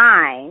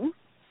 Shine.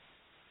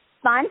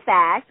 Fun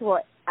fact, well,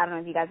 I don't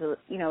know if you guys are,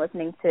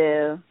 listening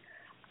to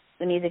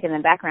the music in the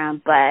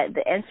background, but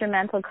the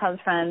instrumental comes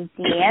from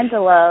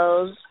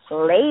D'Angelo's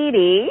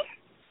Lady.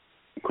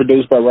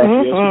 Produced by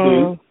Raphael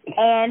Sadiq.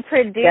 And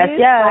produced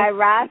by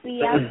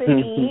Raphael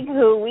Sadiq,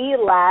 who we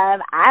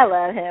love. I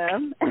love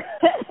him.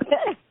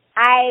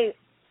 I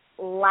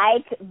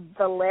like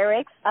the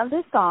lyrics of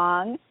the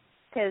song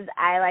because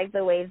I like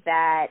the way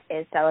that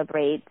it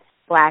celebrates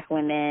Black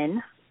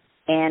women.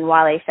 And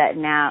Wale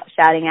shouting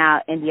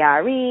out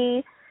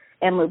Indiari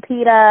and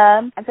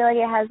Lupita. I feel like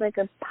it has like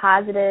a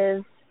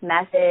positive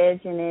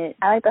message in it.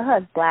 I like the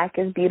hook. Black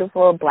is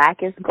beautiful,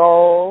 black is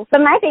gold.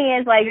 But my thing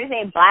is, like, you're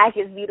saying black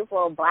is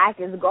beautiful,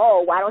 black is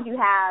gold. Why don't you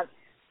have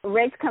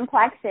rich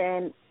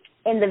complexion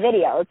in the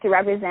video to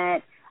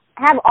represent,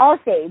 have all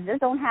shades,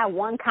 just don't have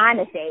one kind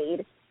of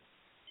shade.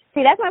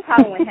 See, that's my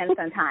problem with him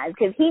sometimes,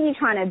 because he be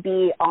trying to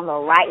be on the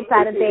right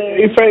side of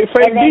things. Fake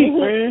deep,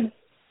 man.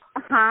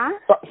 Huh?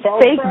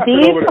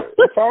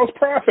 False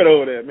prophet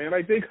over there, man.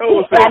 Like they call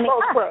it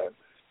false prophet.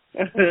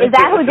 Is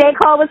that who J.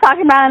 Cole was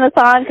talking about in the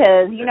song?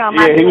 Because, you know,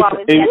 my dude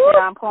always gets it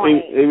on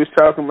point. He was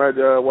talking about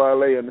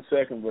Wale in the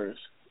second verse.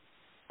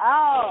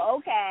 Oh,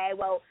 okay.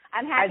 Well,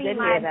 I'm happy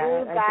my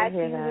dudes got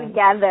you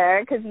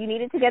together because you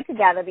needed to get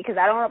together because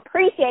I don't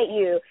appreciate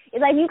you.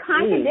 It's like you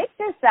contradict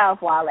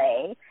yourself,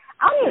 Wale.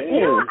 I don't even,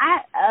 you know,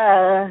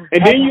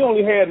 and then you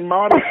only had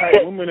model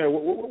type women,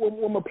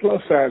 women plus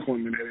size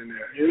women in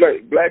there. You're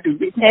like, black is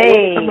beautiful.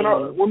 Hey.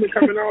 Women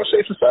come in all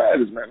shapes and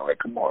sizes, man. Like,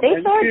 come on. They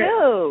man, sure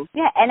do.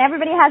 Yeah, and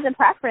everybody has a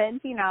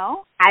preference, you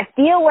know. I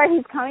feel where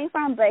he's coming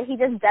from, but he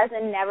just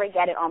doesn't never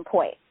get it on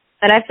point.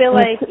 And I feel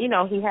like, you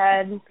know, he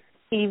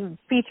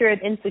featured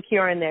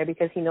Insecure in there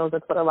because he knows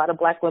that's what a lot of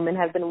black women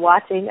have been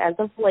watching as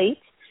of late.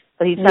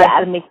 So he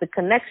tries to make the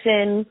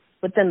connection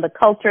within the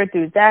culture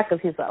through that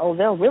because he's like, oh,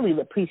 they'll really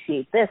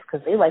appreciate this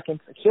because they like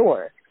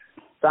Insecure.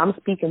 So I'm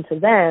speaking to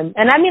them.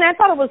 And I mean, I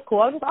thought it was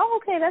cool. I was like, oh,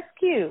 okay, that's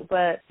cute.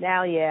 But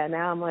now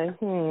I'm like,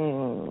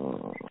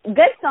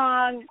 Good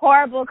song,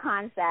 horrible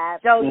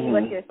concept. Joey,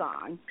 what's your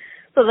song?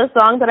 So the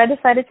song that I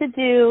decided to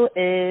do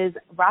is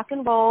Rock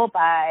and Roll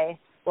by,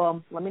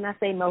 well, let me not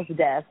say Mos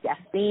Def,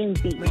 Yasin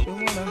B.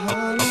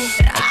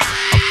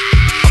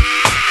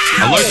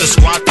 Alert the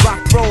squad. Rock,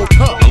 roll,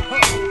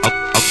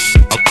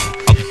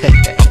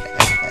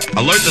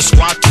 alert the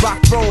squad. Rock,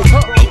 roll,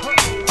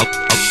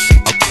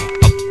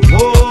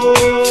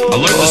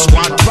 alert the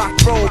squad. Rock,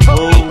 roll,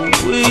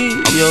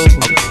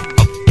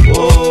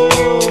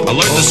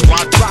 alert the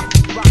squad.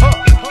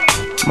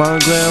 My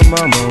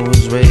grandmama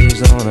was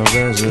raised on a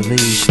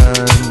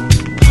reservation.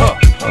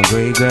 My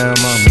great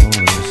grandmama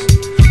was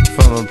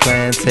from a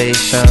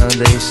plantation.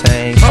 They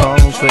sang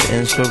songs for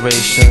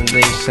inspiration.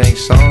 They sang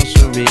songs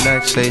for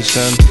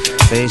relaxation.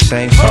 They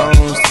sang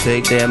songs to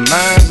take their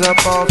minds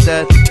up off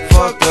that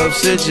fucked up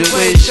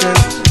situation.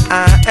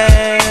 I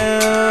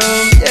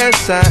am,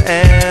 yes I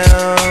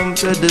am,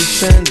 the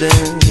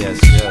descendant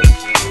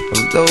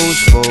of those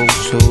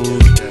folks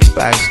whose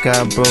backs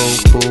got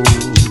broke, who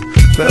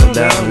fell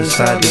down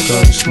inside the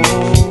gun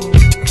smoke.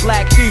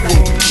 Black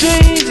people,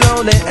 Chains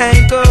on their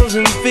ankles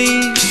and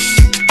feet.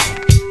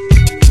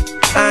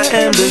 I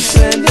am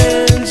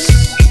descendants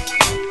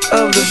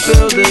of the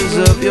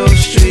builders of your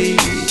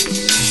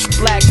streets.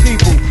 black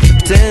people,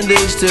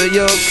 Tenders to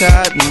your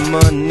cotton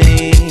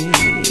money.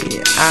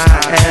 I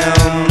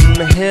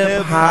am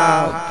hip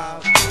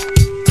hop.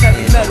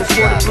 heavy metal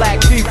for the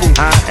black people.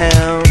 I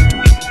am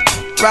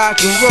rock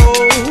and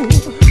roll.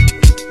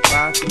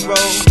 Rock and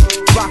roll.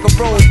 Rock and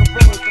roll.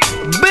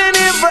 Been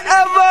here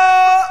forever.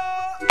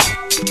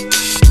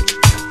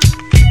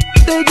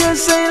 They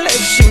just ain't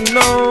let you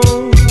know.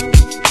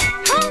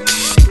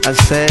 I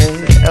said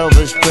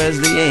Elvis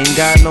Presley ain't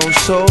got no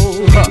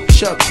soul.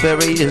 Chuck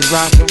Berry is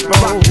rock and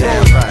roll.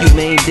 You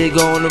may dig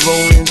on the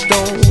Rolling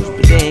Stones,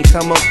 but they ain't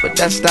come up with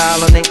that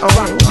style on their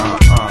own.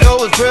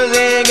 Elvis Presley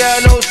ain't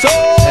got no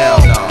soul.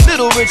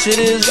 Little Richard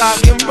is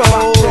rock and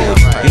roll.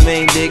 You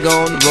may dig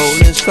on the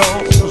Rolling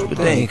Stones, but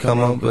they ain't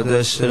come up with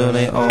that shit on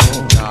their own.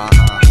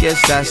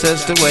 Guess that's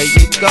just the way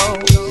you go.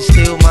 You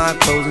steal my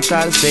clothes and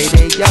try to say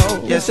they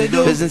yo. Yes they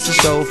do. Business is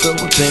so filled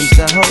with pimps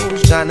and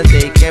hoes, trying to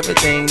take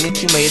everything that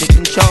you made it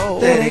control.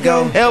 There they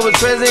go. Elvis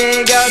Presley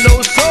ain't got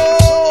no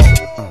soul.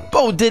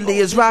 Bo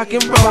Diddley is rock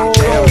and roll.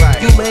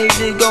 You may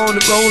dig on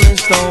the Rolling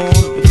Stones,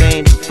 but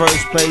they ain't the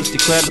first place the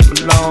credit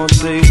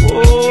belongs to.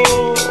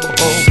 Oh,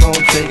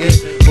 gon' take it.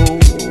 Oh,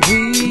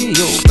 we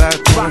go back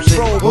home. Say,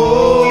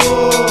 oh,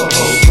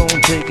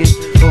 gon' take it.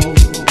 Oh,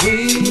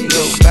 we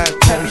go back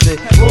home. Say,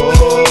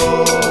 oh,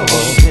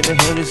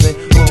 Henry say,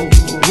 oh,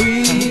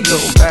 we go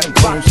back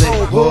home. Say,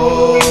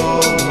 oh,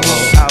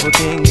 our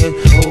king is,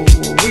 oh,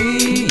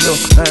 we go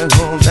back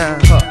home now.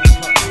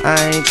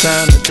 I ain't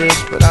tryna dish,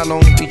 but I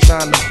don't be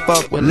tryna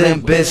fuck with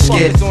Limp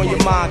Bizkit.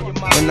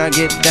 When I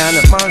get down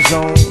at my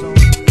zone,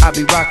 I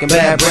be rockin'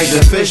 Bad Brains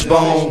and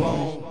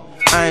Fishbone.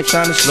 I ain't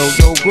tryna slow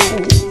your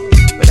groove,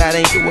 but that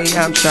ain't the way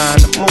I'm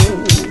tryna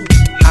move.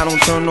 I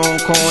don't turn on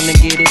corn and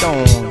get it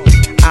on.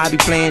 I be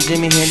playing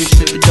Jimi Hendrix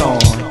to the dawn.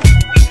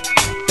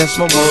 That's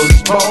my word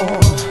is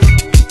born.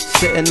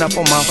 Sitting up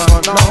on my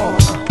front lawn.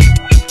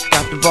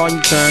 Got the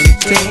volume turned to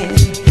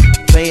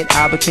 10. Playing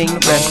Albert King the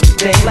rest of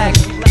the day.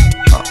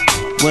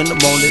 When I'm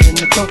on it in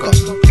the cooker,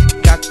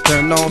 got to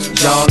turn on some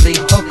Jolly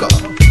Hooker.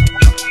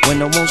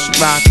 When I want some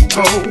rock and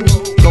roll,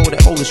 go to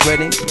Otis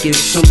Redding, give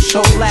it some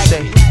soul.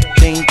 Say,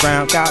 James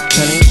Brown got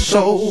plenty of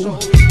soul.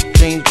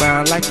 James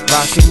Brown like to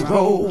rock and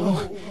roll.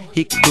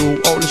 He can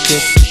do all the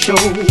shit for show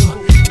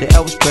that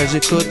Elvis Presley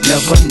could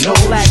never know.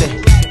 Say,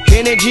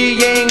 Kenny G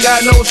ain't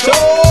got no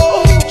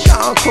soul.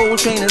 John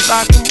Coltrane is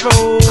rock and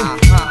roll.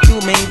 You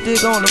may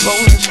dig on the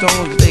Rolling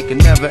Stones, but they can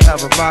never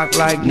ever rock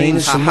like Nina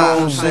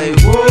Simone. Say,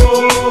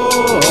 whoa,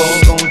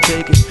 gon'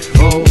 take it.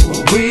 Oh,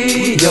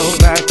 we go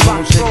back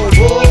home. Say,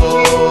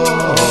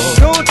 whoa,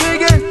 don't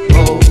take it.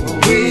 Oh,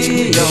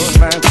 we go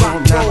back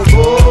home now.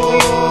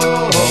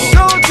 Whoa,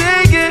 don't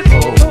take it.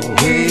 Oh,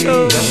 we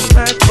go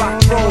back home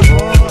now.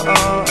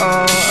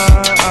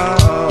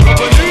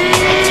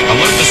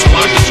 Alert the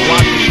squad, the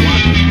squad.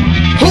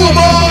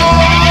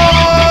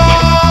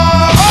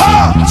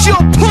 Your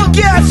punk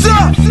ass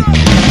up.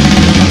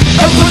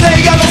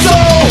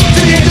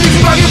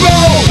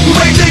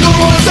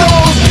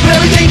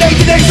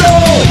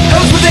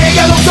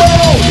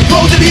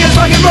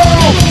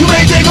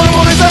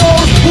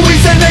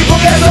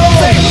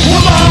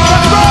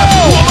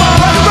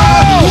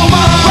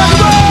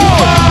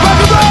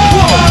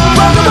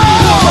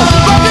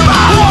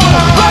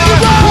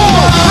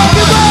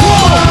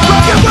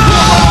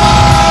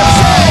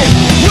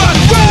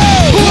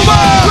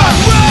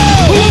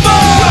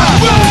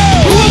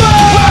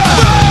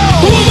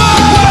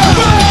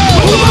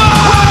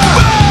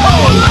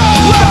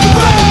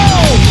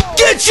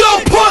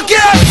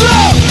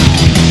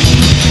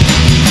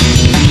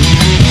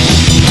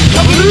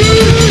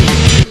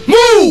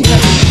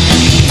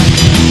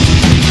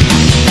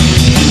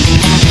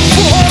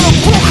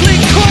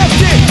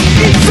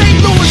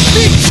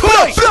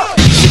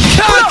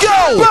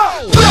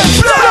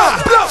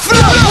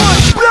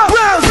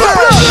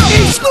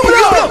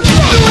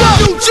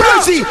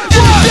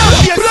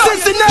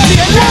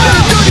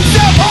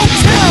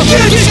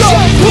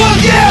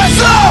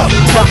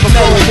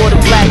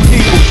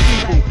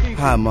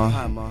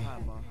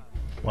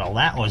 Well,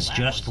 that was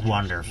just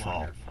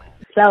wonderful.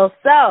 So.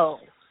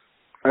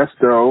 That's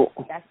dope.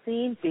 That's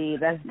easy.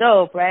 That's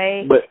dope,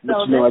 right? But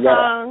so you know, I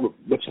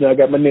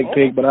got my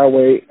nitpick, but I'll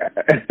wait.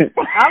 Okay.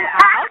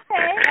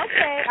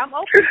 I'm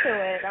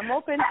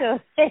open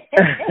to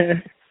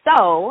it.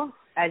 So,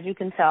 as you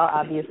can tell,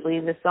 obviously,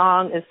 the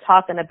song is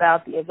talking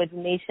about the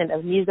origination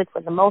of music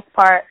for the most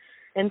part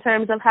in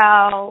terms of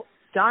how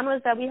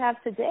genres that we have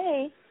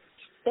today,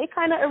 they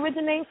kind of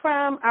originate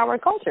from our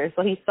culture.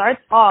 So he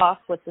starts off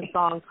with the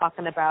song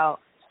talking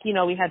about, you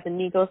know, we had the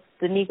Negro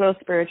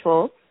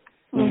spirituals,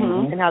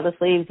 and how the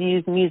slaves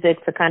used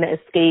music to kind of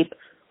escape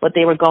what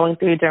they were going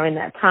through during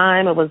that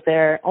time. It was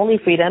their only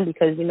freedom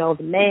because, you know,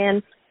 the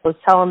man was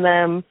telling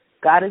them,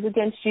 God is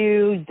against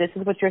you, this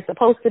is what you're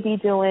supposed to be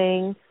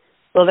doing.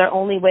 So their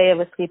only way of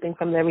escaping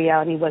from their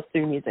reality was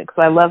through music.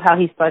 So I love how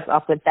he starts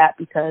off with that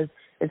because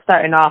it's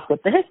starting off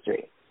with the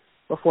history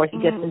before he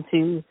gets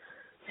into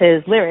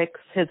his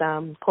lyrics, his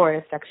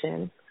chorus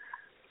section.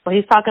 Well,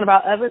 he's talking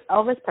about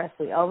Elvis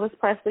Presley. Elvis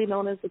Presley,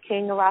 known as the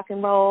king of rock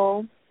and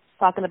roll,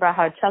 talking about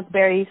how Chuck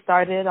Berry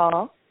started it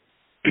all.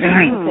 Okay,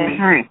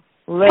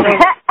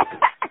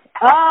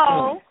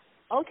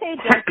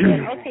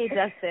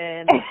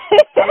 Justin.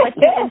 I'll let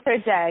you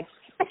interject.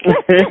 Go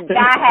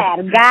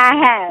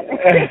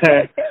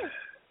ahead.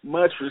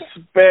 Much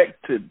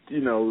respect to,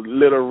 you know,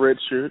 Little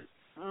Richard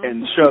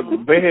and Chuck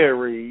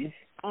Berry.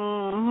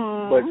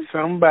 But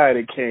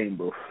somebody came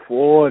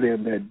before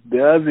them that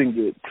doesn't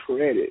get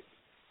credit.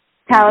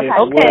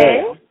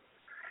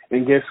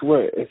 And guess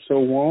what? It's a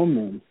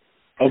woman.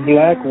 A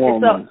black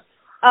woman.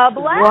 A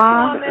black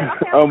woman.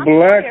 Okay, a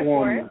black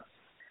woman.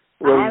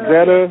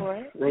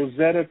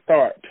 Rosetta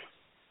Tharpe.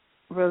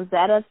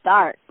 Rosetta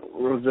Tharpe.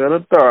 Rosetta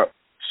Tharpe.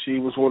 She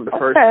was one of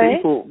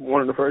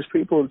the first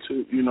people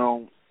to, you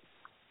know,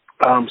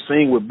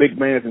 sing with big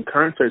bands in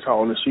concert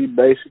hall, and she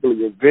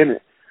basically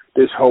invented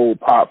this whole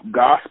pop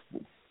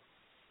gospel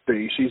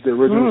thing. She's the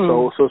original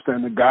soul sister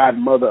and the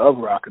godmother of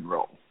rock and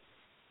roll.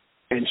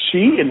 And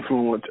she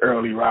influenced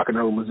early rock and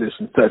roll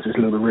musicians such as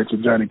Little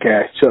Richard, Johnny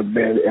Cash, Chuck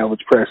Berry,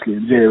 Elvis Presley,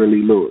 and Jerry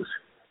Lee Lewis.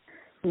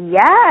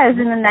 Yes,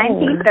 in the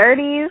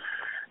 1930s.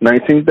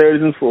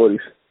 1930s and 40s.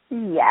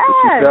 Yes. So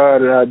she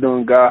started out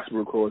doing gospel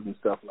records and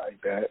stuff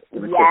like that.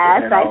 And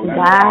yes,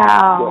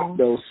 wow.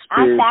 Those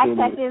I'm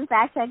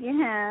fact-checking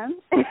him.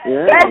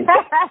 Yeah.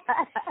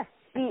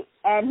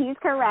 And he's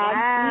correct.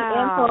 Wow.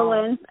 He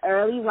influenced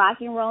early rock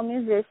and roll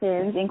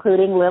musicians,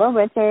 including Little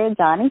Richard,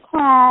 Johnny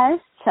Cash,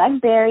 Chuck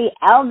Berry,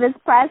 Elvis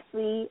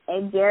Presley,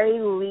 and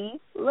Jerry Lee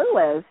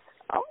Lewis.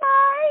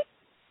 Okay.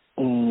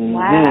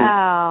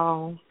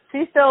 Wow.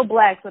 She's still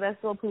black, so that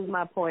still proves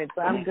my point,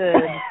 so I'm good.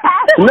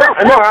 No,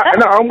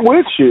 I'm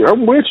with you. Oh,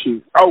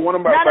 what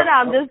about? No,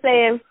 I'm just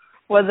saying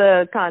for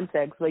the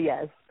context, but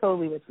yes,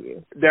 totally with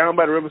you. Down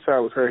by the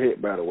Riverside was her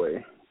hit, by the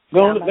way.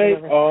 Gonna lay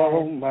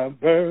all my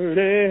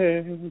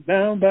burdens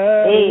down by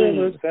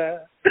the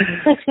riverside.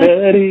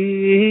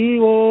 Steady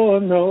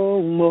war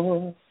no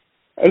more.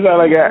 That's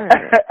all I got.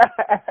 Okay.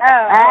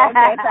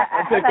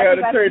 I took out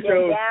the church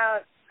over.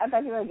 I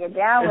thought you were going to get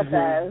down with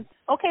us.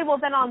 Okay, well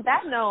then on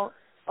that note,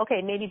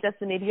 maybe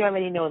Justin, maybe you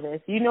already know this.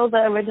 You know the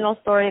original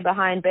story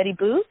behind Betty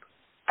Boop?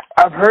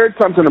 I've heard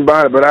something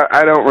about it, but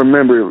I don't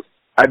remember.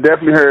 I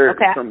definitely heard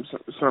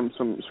some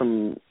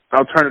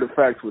alternative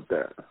facts with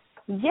that.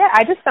 Yeah,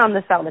 I just found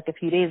this out like a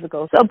few days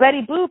ago. So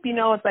Betty Boop, you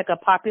know, it's like a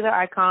popular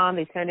icon.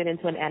 They turned it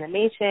into an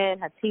animation,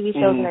 had TV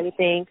shows and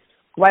everything.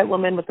 White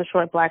woman with the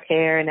short black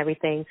hair and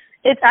everything.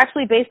 It's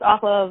actually based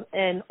off of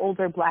an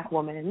older black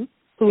woman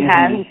who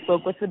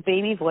spoke with a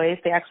baby voice.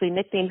 They actually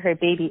nicknamed her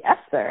baby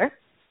Esther.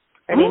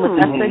 Her name was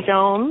Esther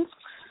Jones.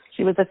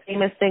 She was a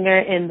famous singer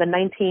in the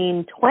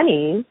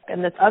 1920s.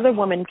 And this other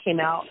woman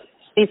came out,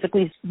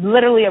 basically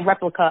literally a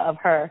replica of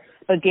her,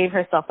 but gave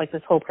herself like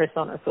this whole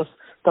persona. So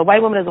the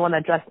white woman is the one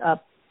that dressed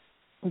up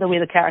the way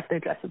the character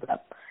dresses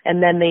up.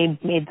 And then they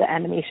made the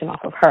animation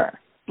off of her.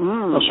 She's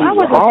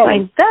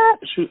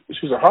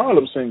a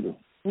Harlem singer.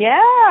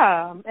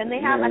 Yeah. And they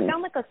have, I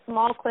found like a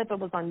small clip. It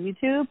was on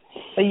YouTube,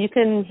 but you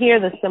can hear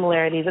the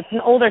similarities. It's an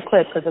older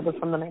clip because it was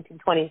from the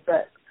 1920s,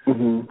 but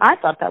I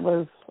thought I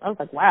was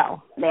like,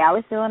 wow. They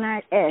always doing our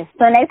ish.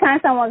 So next time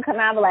someone come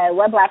out, be like,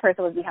 what black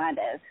person was behind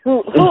this?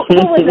 Who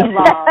was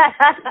involved?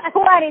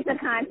 Who I need to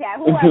contact?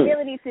 Who I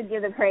really need to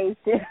give the praise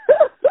to?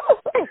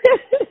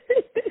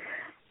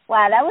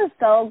 Wow, that was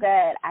so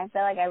good. I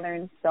feel like I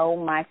learned so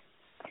much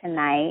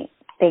tonight.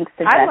 Thanks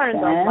to Justin. I learned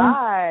a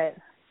lot.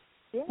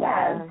 Yeah.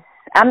 Yes.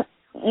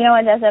 You know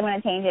what, Justin? I'm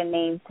going to change your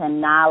name to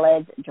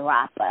Knowledge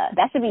Dropper.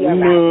 That should be your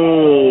rap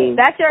name.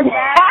 That's your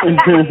rap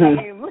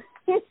name.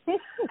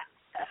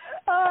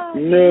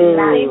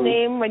 Same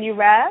name when you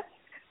rap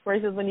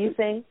versus when you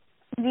sing.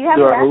 Do you have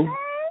a rap name?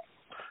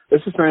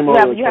 It's the same old.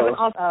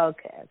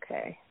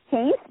 Okay.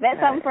 Can you spit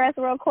something for us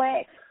real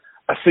quick?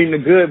 I seen the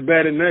good,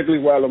 bad, and ugly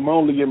while I'm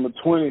only in my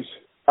 20s.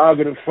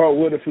 Argued and fought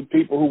with a few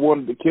people who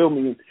wanted to kill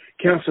me, and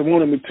cancer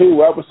wanted me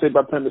too. I was saved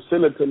by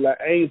penicillin till I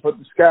aimed, but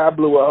the sky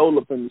blew a hole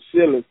up in the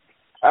ceiling.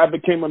 I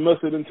became a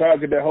mustard and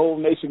target that whole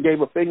nation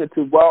gave a finger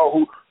to. Wale,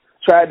 who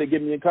tried to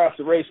get me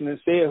incarceration and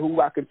said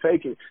who I could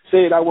take it,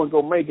 said I wasn't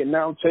going to make it.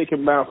 Now I'm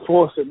taking by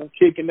force and I'm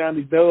kicking down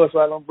these doors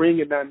while I'm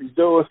bringing down these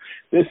doors.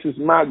 This is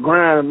my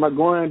grind, and my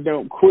grind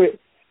don't quit.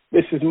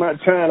 This is my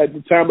time, like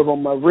the time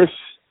on my wrist.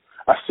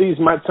 I seize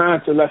my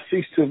time till I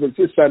cease to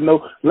resist. I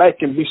know life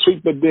can be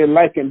sweet, but then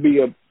life can be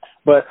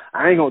but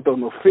I ain't gonna throw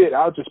no fit.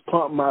 I'll just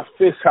pump my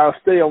fist. I'll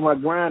stay on my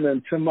grind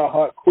until my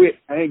heart quit.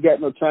 I ain't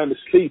got no time to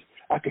sleep.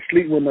 I can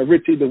sleep with my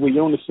rich, either we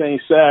on the same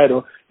side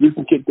or you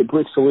can kick the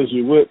bricks, so is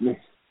you with me?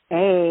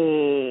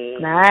 Hey.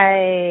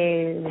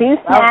 Nice. Two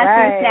snap,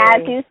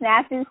 right. two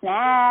snap, two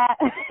snap,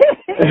 two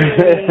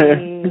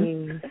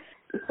snap.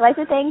 I'd like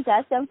to thank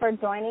Justin for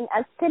joining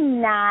us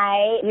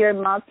tonight. You're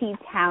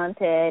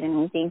multi-talented, and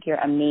we think you're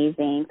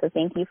amazing. So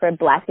thank you for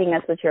blessing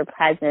us with your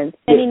presence.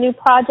 Any new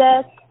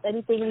projects?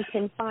 Anything we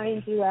can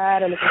find you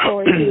at or looking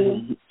forward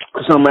to?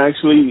 So I'm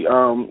actually,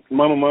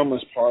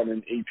 Mama's part of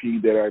an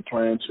EP that I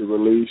plan to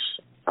release.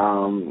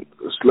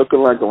 It's looking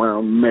like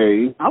around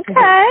May.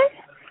 Okay.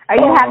 Are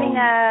you having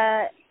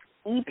a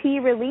EP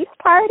release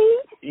party?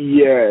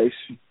 Yes.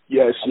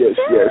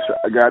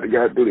 I got to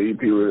do the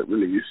EP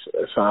release.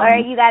 All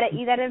right, you got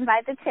to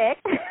invite the chick.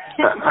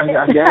 I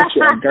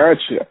got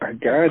you.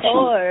 Of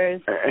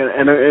course.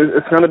 And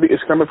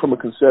it's coming from a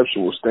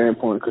conceptual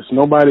standpoint because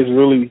nobody's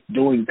really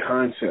doing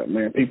concept,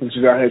 man. People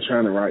just out here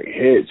trying to write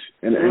hits,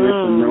 and it's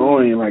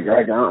annoying. Like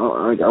I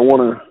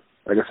want to.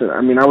 Like I said,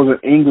 I mean, I was an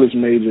English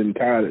major in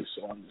college,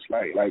 so I'm just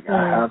like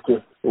I have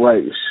to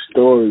write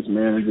stories,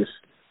 man, and just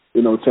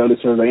tell the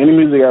story. Like any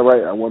music I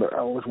write, I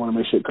always want to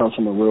make sure it comes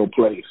from a real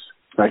place.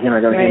 Like,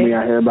 I got to hear me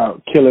out here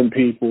about killing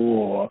people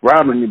or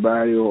robbing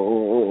anybody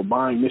or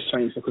buying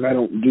mischains because I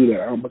don't do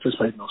that. I don't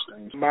participate in those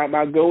things.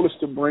 My goal is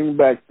to bring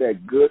back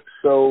that good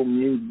soul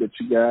music that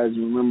you guys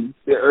remember.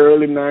 The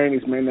early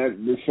 90s, man,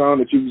 the song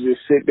that you can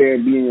just sit there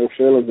and be in your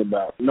feelings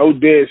about. No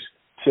diss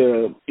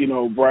to,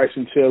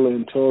 Bryson Tiller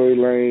and Tory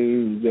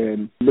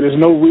Lanez, but there's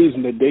no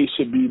reason that they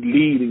should be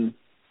leading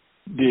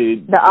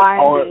the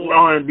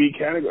R&B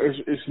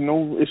category. It's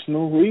no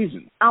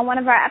reason. On one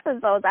of our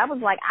episodes, I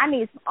was like, I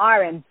need some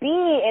R&B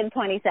in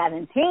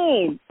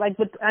 2017. Like,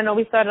 I know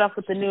we started off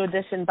with the New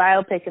Edition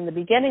biopic in the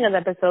beginning of the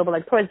episode, but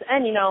like towards the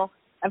end,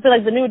 I feel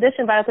like the New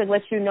Edition biopic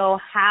lets you know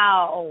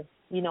how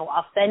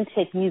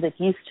authentic music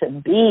used to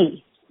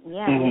be.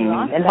 Yeah,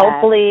 and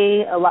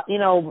hopefully a lot,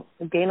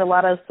 gain a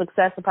lot of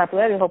success and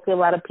popularity. Hopefully, a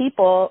lot of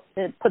people,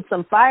 it puts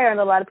some fire in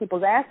a lot of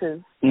people's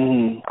asses.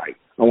 Right.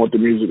 I want the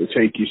music to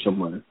take you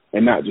somewhere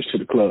and not just to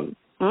the club.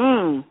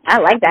 I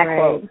like that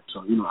quote. So,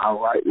 I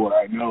write what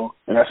I know,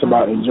 and that's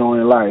about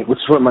enjoying life, which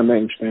is what my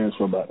name stands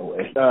for, by the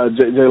way.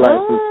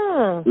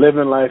 J-Llyfe is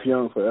living life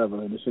young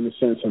forever, and it's in the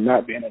sense of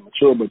not being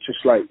immature, but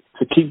just like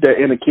to keep that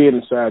inner kid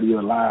inside of you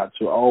alive,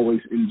 to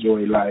always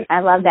enjoy life. I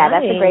love that.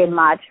 Nice. That's a great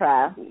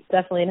mantra.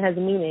 Definitely, it has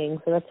a meaning,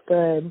 so that's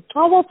good.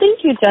 Oh, well,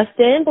 thank you,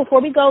 Justin.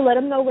 Before we go, let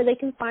them know where they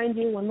can find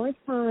you one more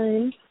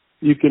time.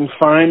 You can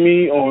find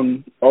me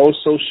on all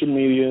social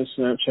media,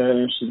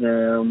 Snapchat,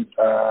 Instagram,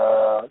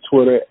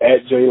 Twitter,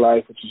 at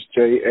J-Llyfe, which is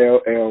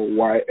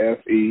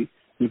J-L-L-Y-F-E.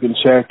 You can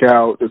check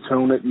out the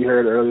tune that you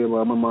heard earlier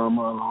by my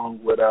mama, along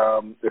with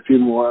a few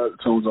more other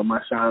tunes on my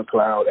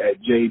SoundCloud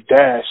at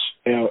J-Llyfe.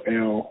 And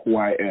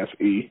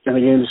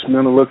again, just be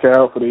on the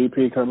lookout for the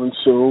EP coming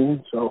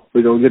soon. So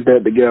we're going to get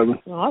that together.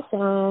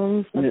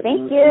 Awesome. Well,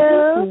 thank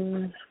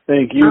you.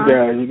 Thank you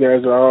guys. You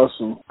guys are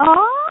awesome.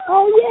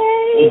 Oh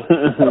yay.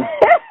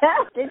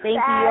 Thank you.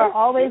 You're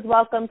always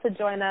welcome to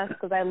join us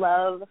because I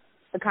love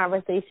the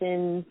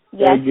conversation.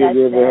 Thank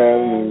you for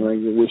having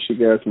me. I wish you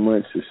guys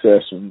much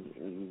success and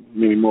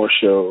many more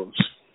shows.